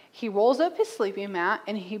 He rolls up his sleeping mat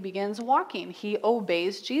and he begins walking. He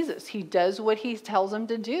obeys Jesus. He does what he tells him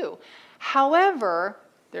to do. However,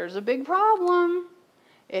 there's a big problem.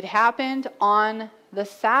 It happened on the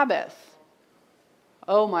Sabbath.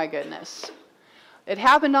 Oh my goodness. It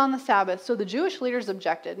happened on the Sabbath, so the Jewish leaders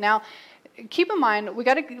objected. Now, keep in mind, we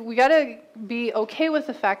gotta be okay with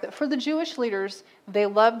the fact that for the Jewish leaders, they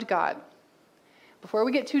loved God. Before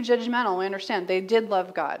we get too judgmental, we understand they did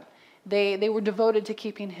love God. They were devoted to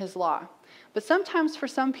keeping his law. But sometimes for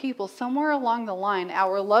some people, somewhere along the line,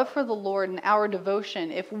 our love for the Lord and our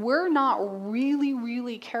devotion, if we're not really,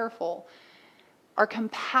 really careful, our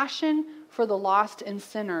compassion for the lost and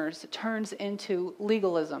sinners turns into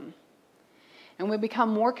legalism. And we become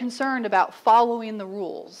more concerned about following the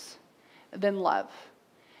rules than love.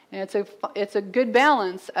 And it's a good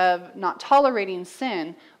balance of not tolerating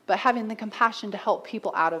sin, but having the compassion to help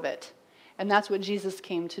people out of it. And that's what Jesus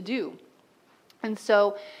came to do. And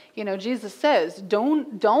so, you know, Jesus says,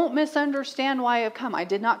 don't misunderstand why I've come. I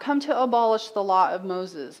did not come to abolish the law of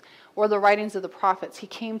Moses or the writings of the prophets. He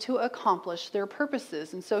came to accomplish their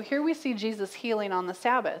purposes. And so here we see Jesus healing on the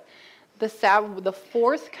Sabbath. The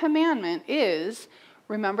fourth commandment is,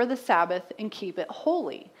 remember the Sabbath and keep it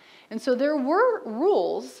holy. And so there were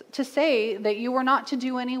rules to say that you were not to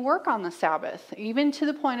do any work on the Sabbath, even to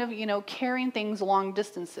the point of, you know, carrying things long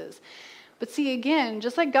distances. But see, again,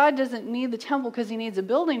 just like God doesn't need the temple because he needs a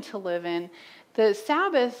building to live in, the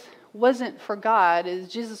Sabbath wasn't for God, as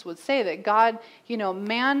Jesus would say, that God, you know,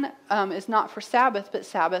 man is not for Sabbath, but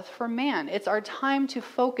Sabbath for man. It's our time to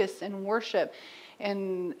focus and worship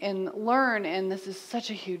and learn, and this is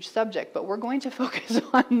such a huge subject, but we're going to focus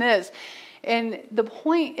on this. And the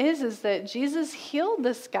point is that Jesus healed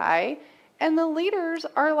this guy, and the leaders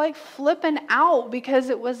are like flipping out because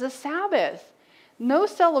it was a Sabbath. No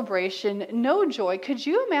celebration, no joy. Could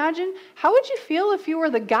you imagine? How would you feel if you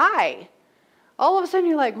were the guy? All of a sudden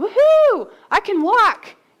you're like, woohoo, I can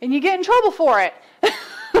walk, and you get in trouble for it.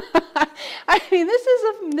 I mean,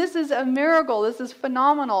 this is a miracle. This is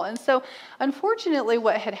phenomenal. And so, unfortunately,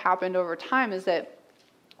 what had happened over time is that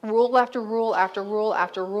rule after rule after rule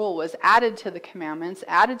after rule was added to the commandments,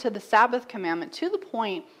 added to the Sabbath commandment, to the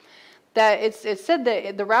point that it's said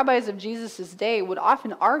that the rabbis of Jesus' day would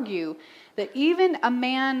often argue that even a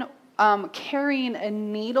man carrying a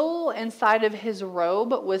needle inside of his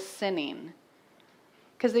robe was sinning.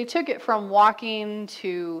 Because they took it from walking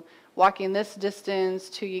to walking this distance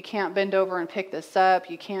to you can't bend over and pick this up.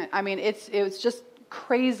 You can't, I mean, it was just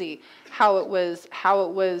crazy how it was,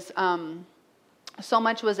 so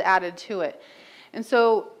much was added to it. And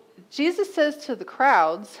so Jesus says to the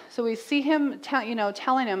crowds, so we see him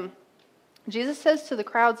telling him, Jesus says to the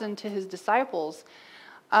crowds and to his disciples,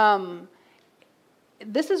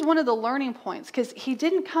 this is one of the learning points, because he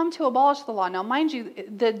didn't come to abolish the law. Now, mind you,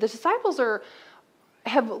 the disciples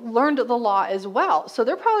have learned the law as well. So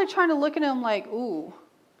they're probably trying to look at him like, ooh,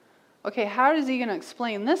 okay, how is he going to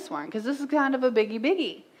explain this one? Because this is kind of a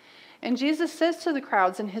biggie. And Jesus says to the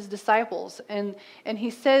crowds and his disciples, and he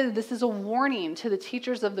says this is a warning to the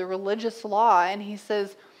teachers of the religious law, and he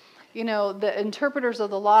says, you know, the interpreters of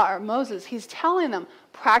the law are Moses. He's telling them,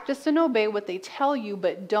 practice and obey what they tell you,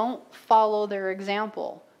 but don't follow their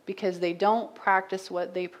example, because they don't practice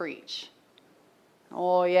what they preach.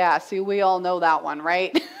 Oh yeah, see, we all know that one,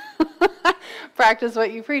 right? Practice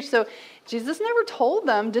what you preach. So Jesus never told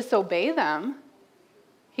them disobey them.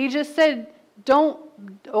 He just said, don't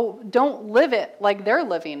live it like they're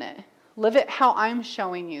living it. Live it how I'm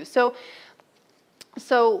showing you. So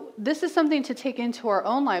this is something to take into our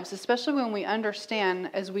own lives, especially when we understand,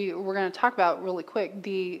 as we're going to talk about really quick,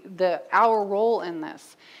 our role in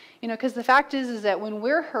this. Because the fact is that when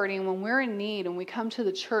we're hurting, when we're in need, and we come to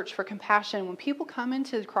the church for compassion, when people come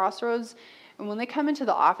into Crossroads, and when they come into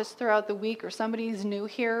the office throughout the week, or somebody's new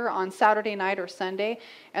here on Saturday night or Sunday,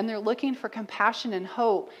 and they're looking for compassion and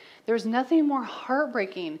hope, there's nothing more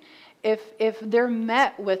heartbreaking if they're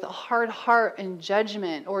met with a hard heart and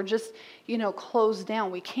judgment, or just, closed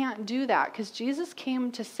down. We can't do that, because Jesus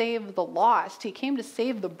came to save the lost. He came to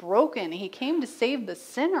save the broken. He came to save the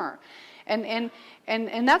sinner. And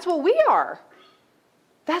that's what we are.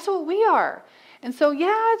 That's what we are. And so,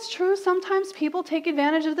 yeah, it's true. Sometimes people take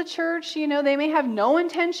advantage of the church. They may have no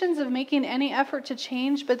intentions of making any effort to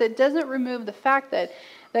change, but that doesn't remove the fact that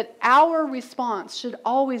our response should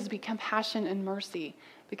always be compassion and mercy,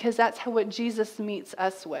 because that's what Jesus meets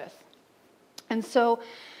us with. And so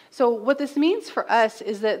what this means for us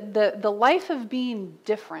is that the life of being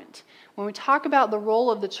different, when we talk about the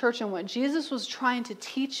role of the church and what Jesus was trying to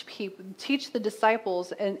teach the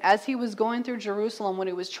disciples, and as he was going through Jerusalem, what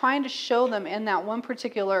he was trying to show them in that one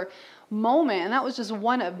particular moment, and that was just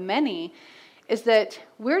one of many, is that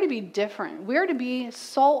we're to be different. We're to be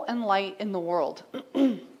salt and light in the world.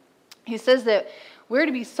 He says that we're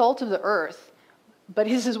to be salt of the earth. But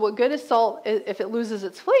he says, what good is salt if it loses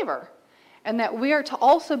its flavor? And that we are to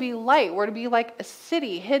also be light. We're to be like a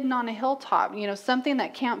city hidden on a hilltop, something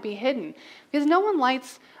that can't be hidden. Because no one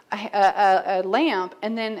lights a lamp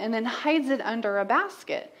and then hides it under a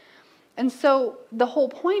basket. And so the whole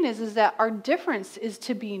point is that our difference is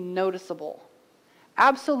to be noticeable.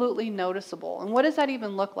 Absolutely noticeable. And what does that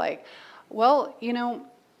even look like? Well,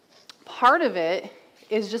 part of it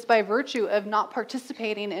is just by virtue of not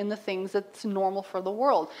participating in the things that's normal for the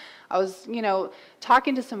world. I was,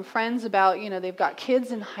 talking to some friends about, they've got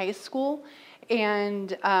kids in high school, and,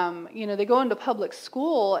 they go into public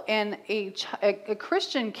school, and a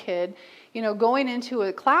Christian kid, going into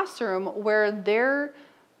a classroom where their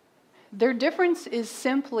difference is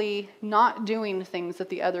simply not doing things that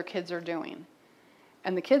the other kids are doing.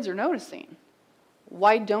 And the kids are noticing.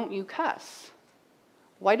 Why don't you cuss?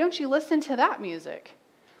 Why don't you listen to that music?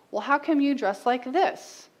 Well, how come you dress like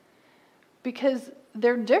this? Because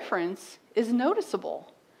their difference is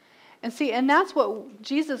noticeable. And that's what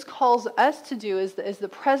Jesus calls us to do, is the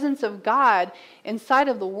presence of God inside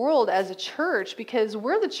of the world as a church, because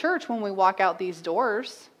we're the church when we walk out these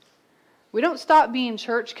doors. We don't stop being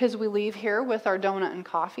church because we leave here with our donut and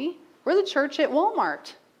coffee. We're the church at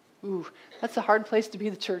Walmart. Ooh, that's a hard place to be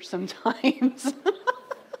the church sometimes.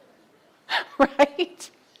 Right?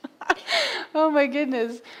 Oh my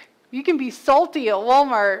goodness. You can be salty at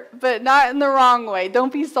Walmart, but not in the wrong way.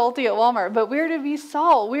 Don't be salty at Walmart. But we're to be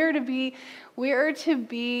salt. We're to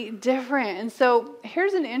be different. And so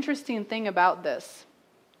here's an interesting thing about this.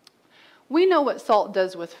 We know what salt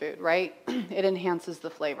does with food, right? It enhances the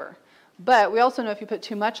flavor. But we also know if you put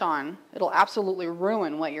too much on, it'll absolutely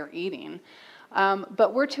ruin what you're eating.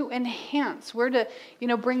 But we're to enhance. We're to,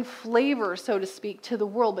 bring flavor, so to speak, to the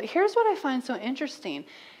world. But here's what I find so interesting.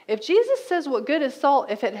 If Jesus says what good is salt,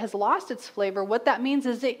 if it has lost its flavor, what that means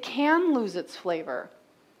is it can lose its flavor.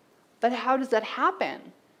 But how does that happen?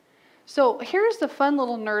 So here's the fun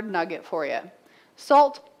little nerd nugget for you.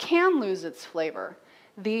 Salt can lose its flavor.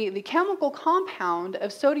 The chemical compound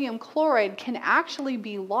of sodium chloride can actually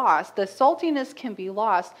be lost. The saltiness can be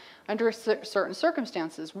lost under certain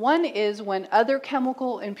circumstances. One is when other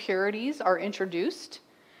chemical impurities are introduced.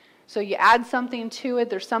 So you add something to it.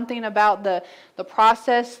 There's something about the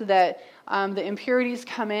process that the impurities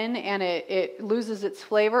come in and it loses its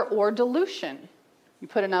flavor, or dilution. You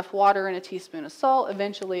put enough water in a teaspoon of salt,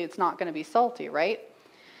 eventually it's not going to be salty, right?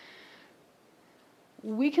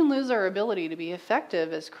 We can lose our ability to be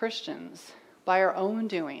effective as Christians by our own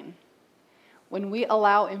doing when we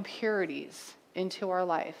allow impurities into our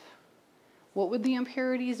life. What would the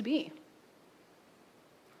impurities be?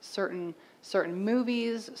 Certain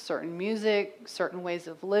movies, certain music, certain ways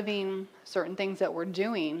of living, certain things that we're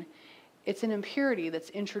doing. It's an impurity that's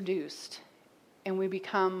introduced, and we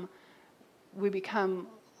become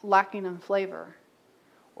lacking in flavor,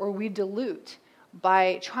 or we dilute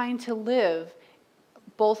by trying to live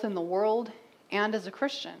both in the world and as a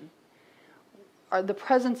Christian. The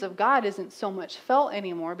presence of God isn't so much felt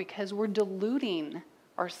anymore because we're diluting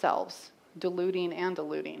ourselves. Diluting and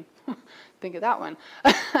diluting. Think of that one.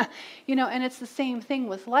 And it's the same thing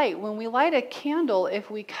with light. When we light a candle,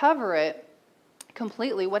 if we cover it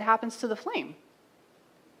completely, what happens to the flame?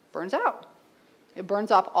 Burns out. It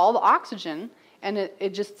burns off all the oxygen, and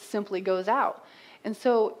it just simply goes out. And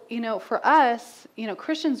so, for us,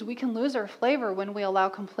 Christians, we can lose our flavor when we allow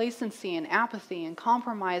complacency and apathy and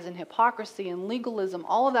compromise and hypocrisy and legalism.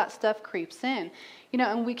 All of that stuff creeps in.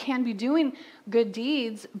 And we can be doing good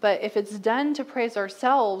deeds, but if it's done to praise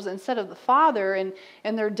ourselves instead of the Father, and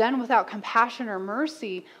they're done without compassion or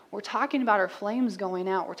mercy, we're talking about our flames going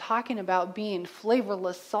out. We're talking about being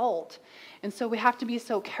flavorless salt. And so we have to be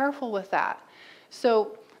so careful with that.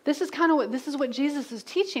 So this is what Jesus is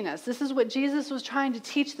teaching us. This is what Jesus was trying to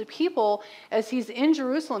teach the people as he's in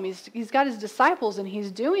Jerusalem. He's got his disciples and he's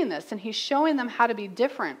doing this and he's showing them how to be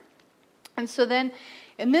different. And so then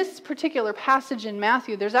in this particular passage in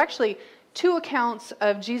Matthew, there's actually two accounts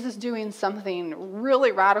of Jesus doing something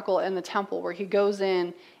really radical in the temple where he goes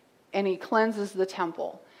in and he cleanses the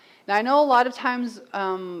temple. Now I know a lot of times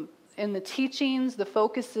in the teachings, the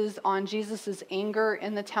focus is on Jesus' anger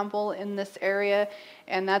in the temple in this area,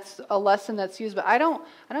 and that's a lesson that's used. But I don't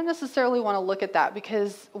necessarily want to look at that,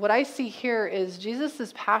 because what I see here is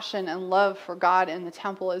Jesus' passion and love for God in the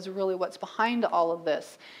temple is really what's behind all of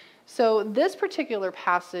this. So this particular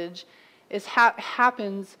passage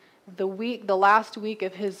happens the last week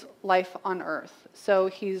of his life on earth. So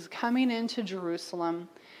he's coming into Jerusalem.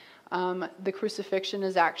 The crucifixion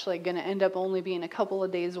is actually going to end up only being a couple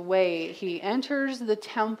of days away. He enters the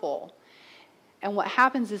temple, and what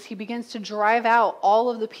happens is he begins to drive out all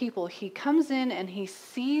of the people. He comes in and he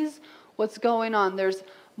sees what's going on. There's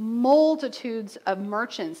multitudes of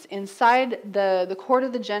merchants inside the court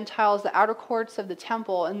of the Gentiles, the outer courts of the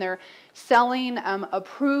temple, and they're selling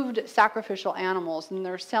approved sacrificial animals, and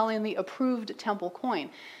they're selling the approved temple coin.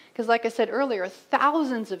 Because like I said earlier,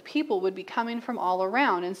 thousands of people would be coming from all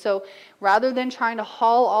around. And so rather than trying to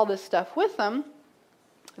haul all this stuff with them,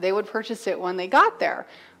 they would purchase it when they got there,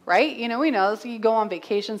 right? We know, so you go on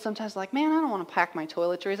vacation sometimes like, man, I don't want to pack my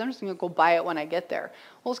toiletries. I'm just going to go buy it when I get there.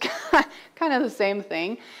 Well, it's kind of the same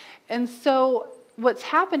thing. And so what's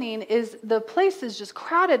happening is the place is just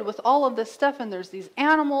crowded with all of this stuff, and there's these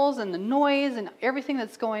animals and the noise and everything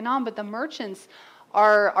that's going on, but the merchants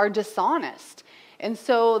are dishonest. And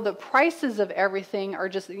so the prices of everything are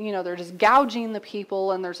just, they're just gouging the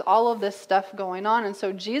people, and there's all of this stuff going on. And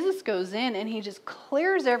so Jesus goes in and he just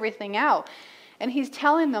clears everything out. And he's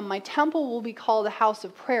telling them, my temple will be called a house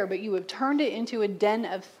of prayer, but you have turned it into a den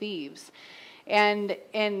of thieves. And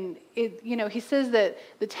it, he says that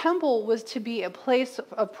the temple was to be a place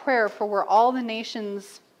of prayer for where all the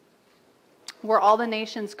nations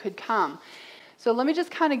could come. So let me just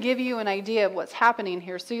kind of give you an idea of what's happening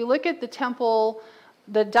here. So you look at the temple,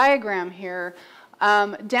 the diagram here.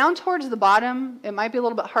 Down towards the bottom, it might be a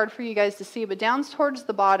little bit hard for you guys to see, but down towards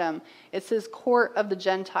the bottom, it says court of the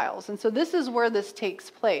Gentiles. And so this is where this takes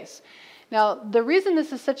place. Now, the reason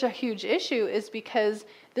this is such a huge issue is because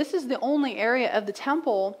this is the only area of the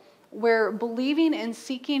temple where believing and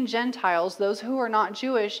seeking Gentiles, those who are not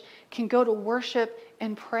Jewish, can go to worship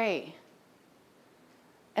and pray.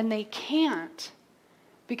 And they can't,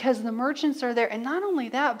 because the merchants are there. And not only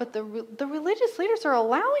that, but the religious leaders are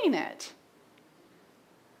allowing it.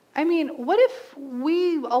 I mean, what if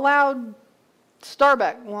we allowed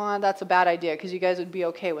Starbucks? Well, that's a bad idea, because you guys would be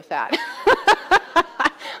okay with that.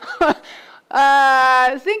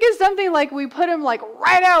 Think of something like we put them like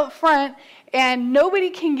right out front, and nobody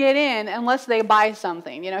can get in unless they buy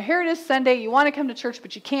something. Here it is Sunday, you want to come to church,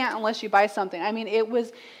 but you can't unless you buy something. I mean, it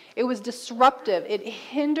was disruptive. It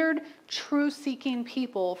hindered true-seeking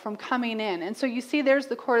people from coming in. And so you see there's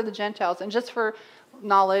the court of the Gentiles. And just for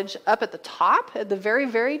knowledge, up at the top, at the very,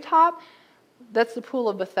 very top, that's the pool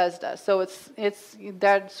of Bethesda. So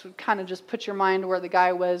that's kind of just put your mind where the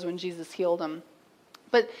guy was when Jesus healed him.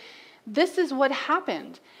 But this is what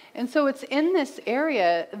happened. And so it's in this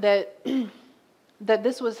area that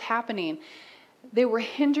this was happening. They were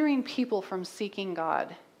hindering people from seeking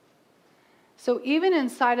God. So even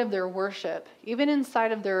inside of their worship, even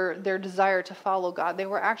inside of their desire to follow God, they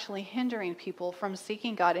were actually hindering people from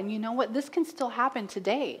seeking God. And you know what? This can still happen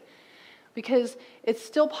today, because it's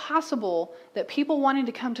still possible that people wanting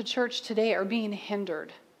to come to church today are being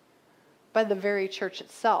hindered by the very church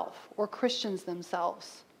itself or Christians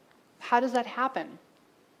themselves. How does that happen?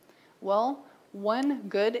 Well, one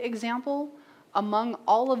good example among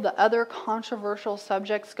all of the other controversial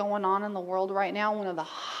subjects going on in the world right now, one of the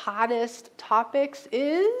hottest topics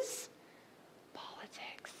is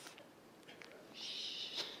politics.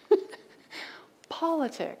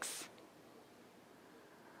 Politics.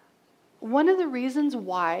 One of the reasons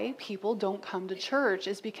why people don't come to church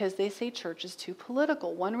is because they say church is too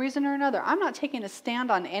political, one reason or another. I'm not taking a stand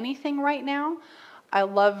on anything right now. I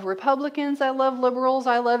love Republicans, I love liberals,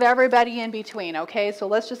 I love everybody in between, okay? So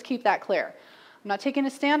let's just keep that clear. I'm not taking a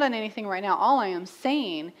stand on anything right now. All I am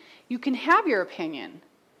saying, you can have your opinion.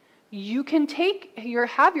 You can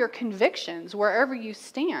have your convictions wherever you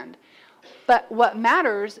stand. But what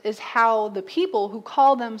matters is how the people who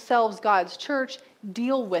call themselves God's church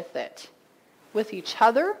deal with it, with each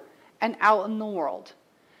other and out in the world.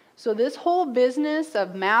 So this whole business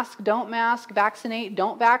of mask, don't mask, vaccinate,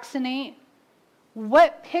 don't vaccinate,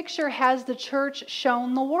 what picture has the church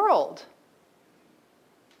shown the world?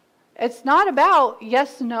 It's not about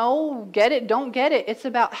yes, no, get it, don't get it. It's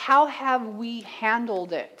about how have we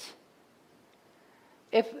handled it.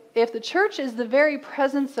 If the church is the very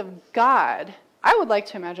presence of God, I would like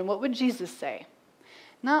to imagine, what would Jesus say?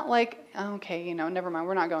 Not like, okay, never mind,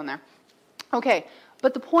 we're not going there. Okay,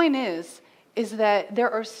 but the point is that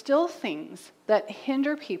there are still things that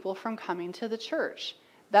hinder people from coming to the church.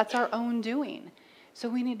 That's our own doing. So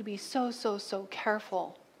we need to be so, so, so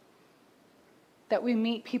careful that we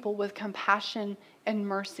meet people with compassion and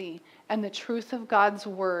mercy and the truth of God's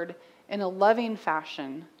word in a loving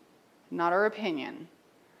fashion, not our opinion,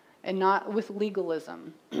 and not with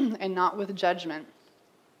legalism, and not with judgment.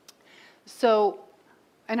 So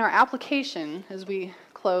in our application, as we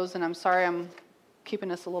close, and I'm sorry I'm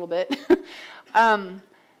keeping us a little bit,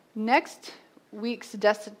 next week's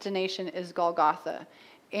destination is Golgotha.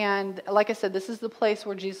 And like I said, this is the place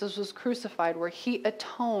where Jesus was crucified, where he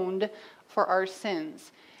atoned for our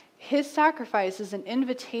sins. His sacrifice is an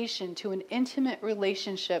invitation to an intimate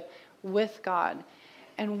relationship with God.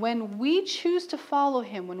 And when we choose to follow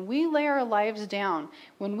him, when we lay our lives down,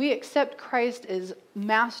 when we accept Christ as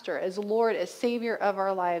Master, as Lord, as Savior of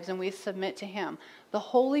our lives, and we submit to him, the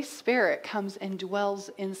Holy Spirit comes and dwells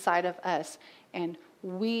inside of us, and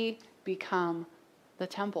we become the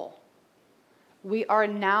temple. We are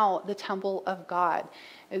now the temple of God.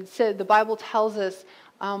 It said, the Bible tells us,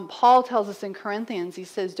 Paul tells us in Corinthians, he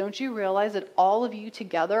says, don't you realize that all of you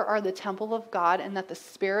together are the temple of God and that the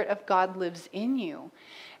Spirit of God lives in you?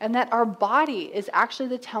 And that our body is actually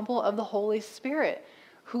the temple of the Holy Spirit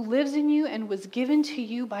who lives in you and was given to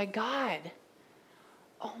you by God.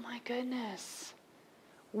 Oh my goodness.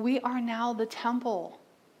 We are now the temple.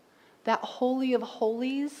 That Holy of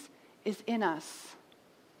Holies is in us.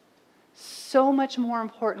 So much more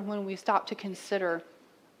important when we stop to consider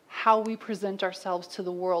how we present ourselves to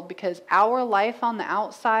the world, because our life on the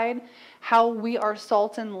outside, how we are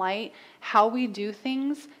salt and light, how we do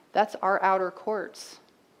things, that's our outer courts.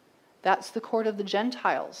 That's the court of the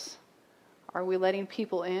Gentiles. Are we letting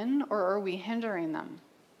people in, or are we hindering them?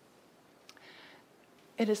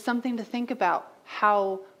 It is something to think about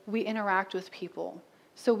how we interact with people.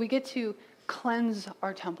 So we get to cleanse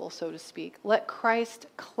our temple, so to speak. Let Christ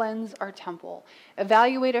cleanse our temple.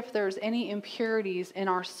 Evaluate if there's any impurities in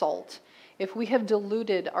our salt. If we have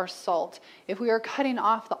diluted our salt. If we are cutting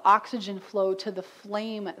off the oxygen flow to the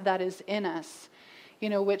flame that is in us.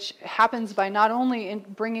 Which happens by not only in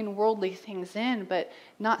bringing worldly things in, but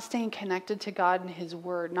not staying connected to God and his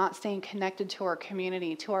word, not staying connected to our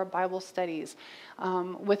community, to our Bible studies,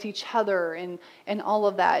 with each other and all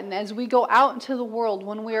of that. And as we go out into the world,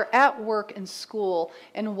 when we are at work and school,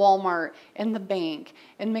 in Walmart, in the bank,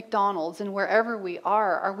 in McDonald's, and wherever we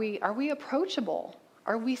are we approachable?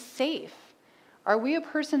 Are we safe? Are we a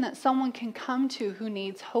person that someone can come to who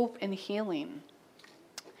needs hope and healing?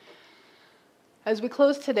 As we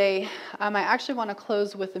close today, I actually want to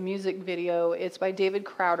close with a music video. It's by David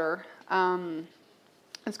Crowder.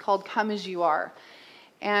 It's called Come As You Are.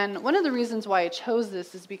 And one of the reasons why I chose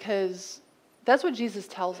this is because that's what Jesus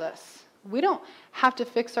tells us. We don't have to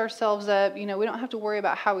fix ourselves up. We don't have to worry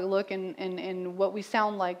about how we look and what we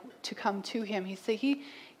sound like to come to him. He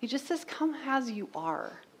just says, come as you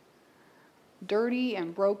are. Dirty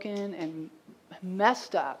and broken and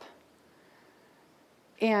messed up.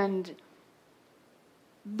 And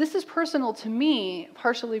this is personal to me,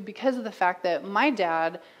 partially because of the fact that my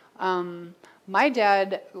dad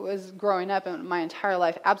was growing up and my entire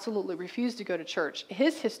life absolutely refused to go to church.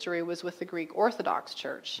 His history was with the Greek Orthodox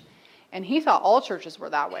Church. And he thought all churches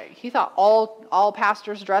were that way. He thought all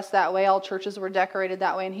pastors dressed that way, all churches were decorated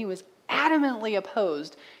that way, and he was adamantly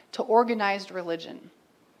opposed to organized religion.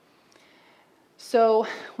 So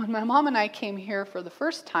when my mom and I came here for the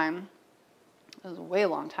first time, it was a way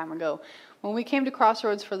long time ago, when we came to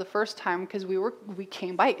Crossroads for the first time, because we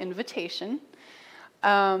came by invitation,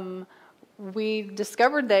 we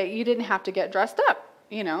discovered that you didn't have to get dressed up.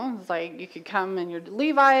 It's like you could come in your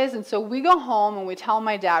Levi's. And so we go home and we tell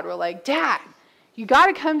my dad, we're like, Dad, you got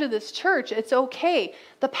to come to this church. It's okay.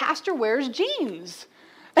 The pastor wears jeans.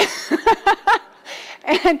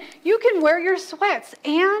 And you can wear your sweats.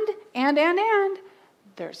 And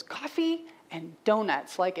there's coffee and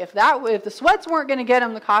donuts. Like if the sweats weren't going to get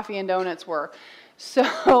him, the coffee and donuts were.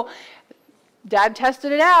 So Dad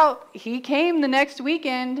tested it out. He came the next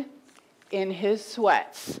weekend in his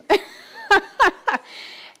sweats.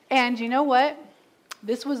 And you know what?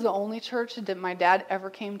 This was the only church that my dad ever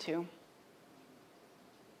came to.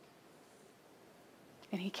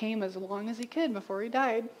 And he came as long as he could before he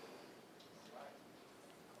died.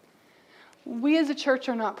 We as a church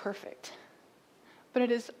are not perfect, but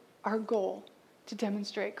it is our goal to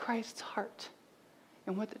demonstrate Christ's heart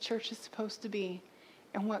and what the church is supposed to be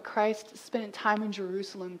and what Christ spent time in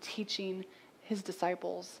Jerusalem teaching his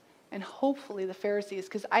disciples and hopefully the Pharisees,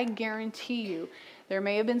 because I guarantee you there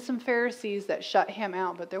may have been some Pharisees that shut him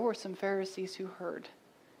out, but there were some Pharisees who heard,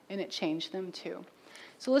 and it changed them too.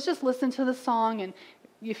 So let's just listen to the song, and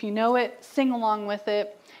if you know it, sing along with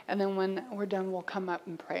it, and then when we're done, we'll come up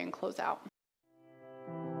and pray and close out.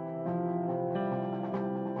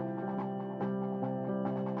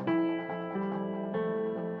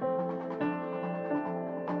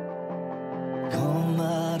 Come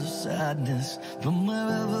out of sadness from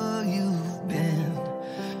wherever you've been.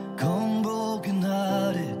 Come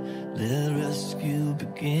broken-hearted, let rescue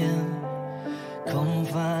begin. Come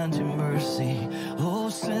find your mercy, oh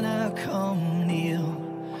sinner, come kneel.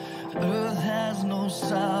 Earth has no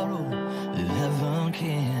sorrow that heaven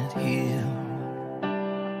can't heal.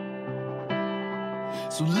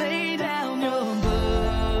 So lay down your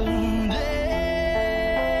burdens,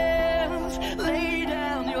 lay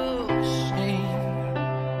down your shame.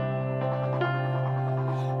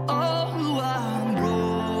 Oh, I'm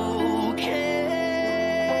broken,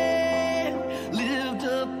 lift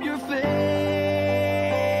up your face.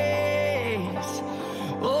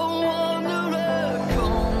 Oh, wanderer,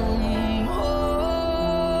 come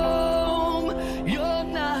home, you're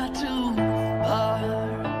not too far.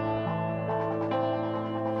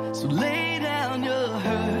 So lay down your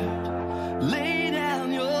hurt, lay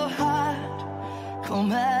down your heart,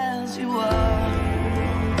 come as you are.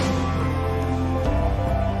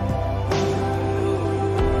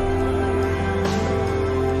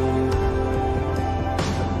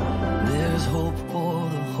 There's hope for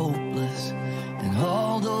the hopeless and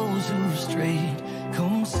all those who've strayed.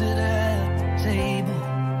 Come sit at the table,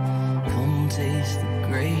 come taste the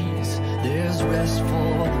grace. There's rest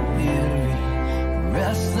for the weary,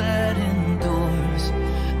 rest that endures.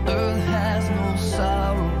 Earth has no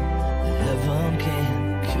sorrow that heaven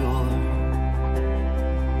can't cure.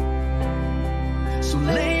 So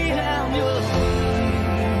lay down your burdens,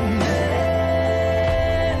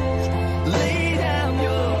 lay down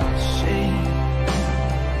your shame.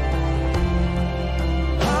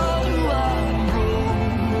 All who are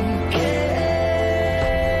broken,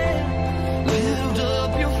 lift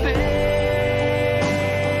up your face.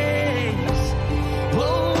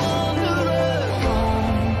 Oh, wanderer, come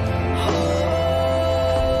home,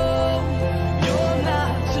 you're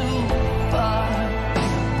not too far.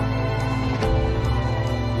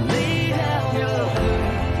 Lay down your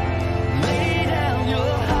hurt, lay down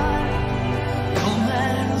your heart, come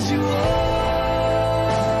as you are,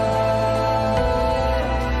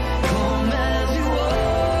 come as you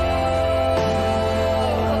are,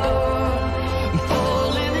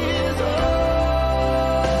 fall in his arms,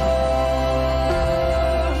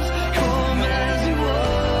 come as you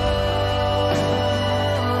are.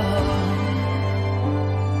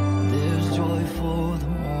 There's joy for the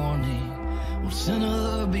morning, oh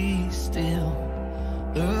sinner, be still.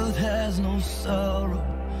 Earth has no sorrow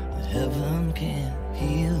that heaven can't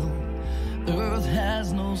heal. Earth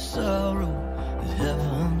has no sorrow that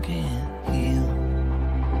heaven can't heal.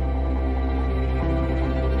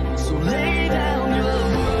 So lay down your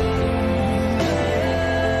burdens,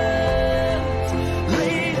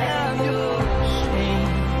 lay down your shame.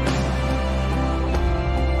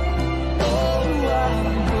 Oh, I'm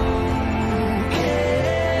broken,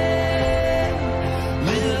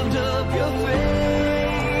 lift up your face.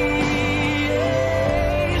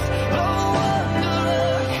 Oh,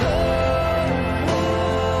 wanderer, come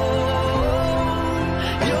home,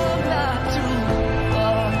 you're not too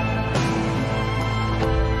far.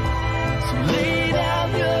 So lay down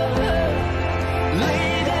your hurt,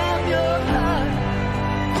 lay down your heart,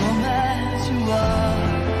 come as you are.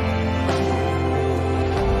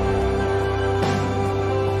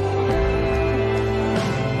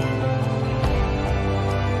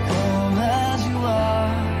 Come as you are.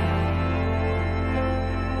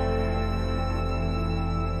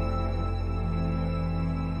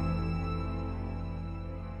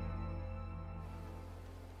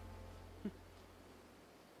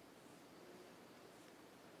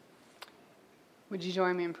 Would you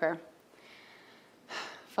join me in prayer?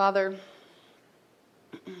 Father,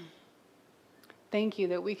 Thank you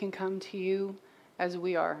that we can come to you as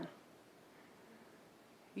we are.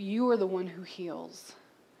 You are the one who heals.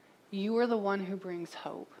 You are the one who brings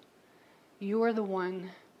hope. You are the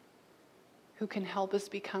one who can help us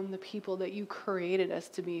become the people that you created us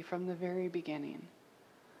to be from the very beginning.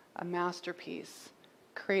 A masterpiece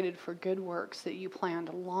created for good works that you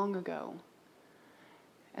planned long ago.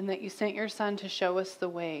 And that you sent your Son to show us the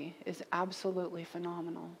way is absolutely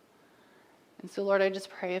phenomenal. And so, Lord, I just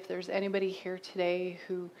pray if there's anybody here today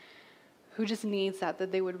who just needs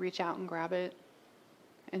that they would reach out and grab it.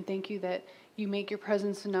 And thank you that you make your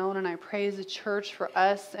presence known. And I pray as a church for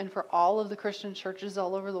us and for all of the Christian churches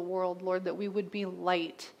all over the world, Lord, that we would be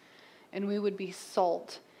light and we would be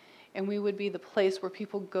salt and we would be the place where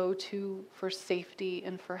people go to for safety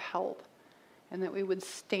and for help. And that we would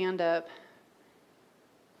stand up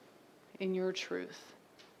in your truth,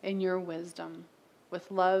 in your wisdom, with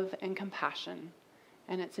love and compassion.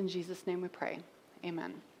 And it's in Jesus' name we pray.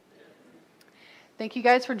 Amen. Thank you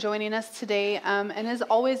guys for joining us today. And as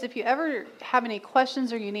always, if you ever have any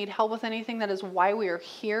questions or you need help with anything, that is why we are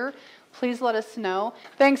here. Please let us know.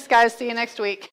 Thanks, guys. See you next week.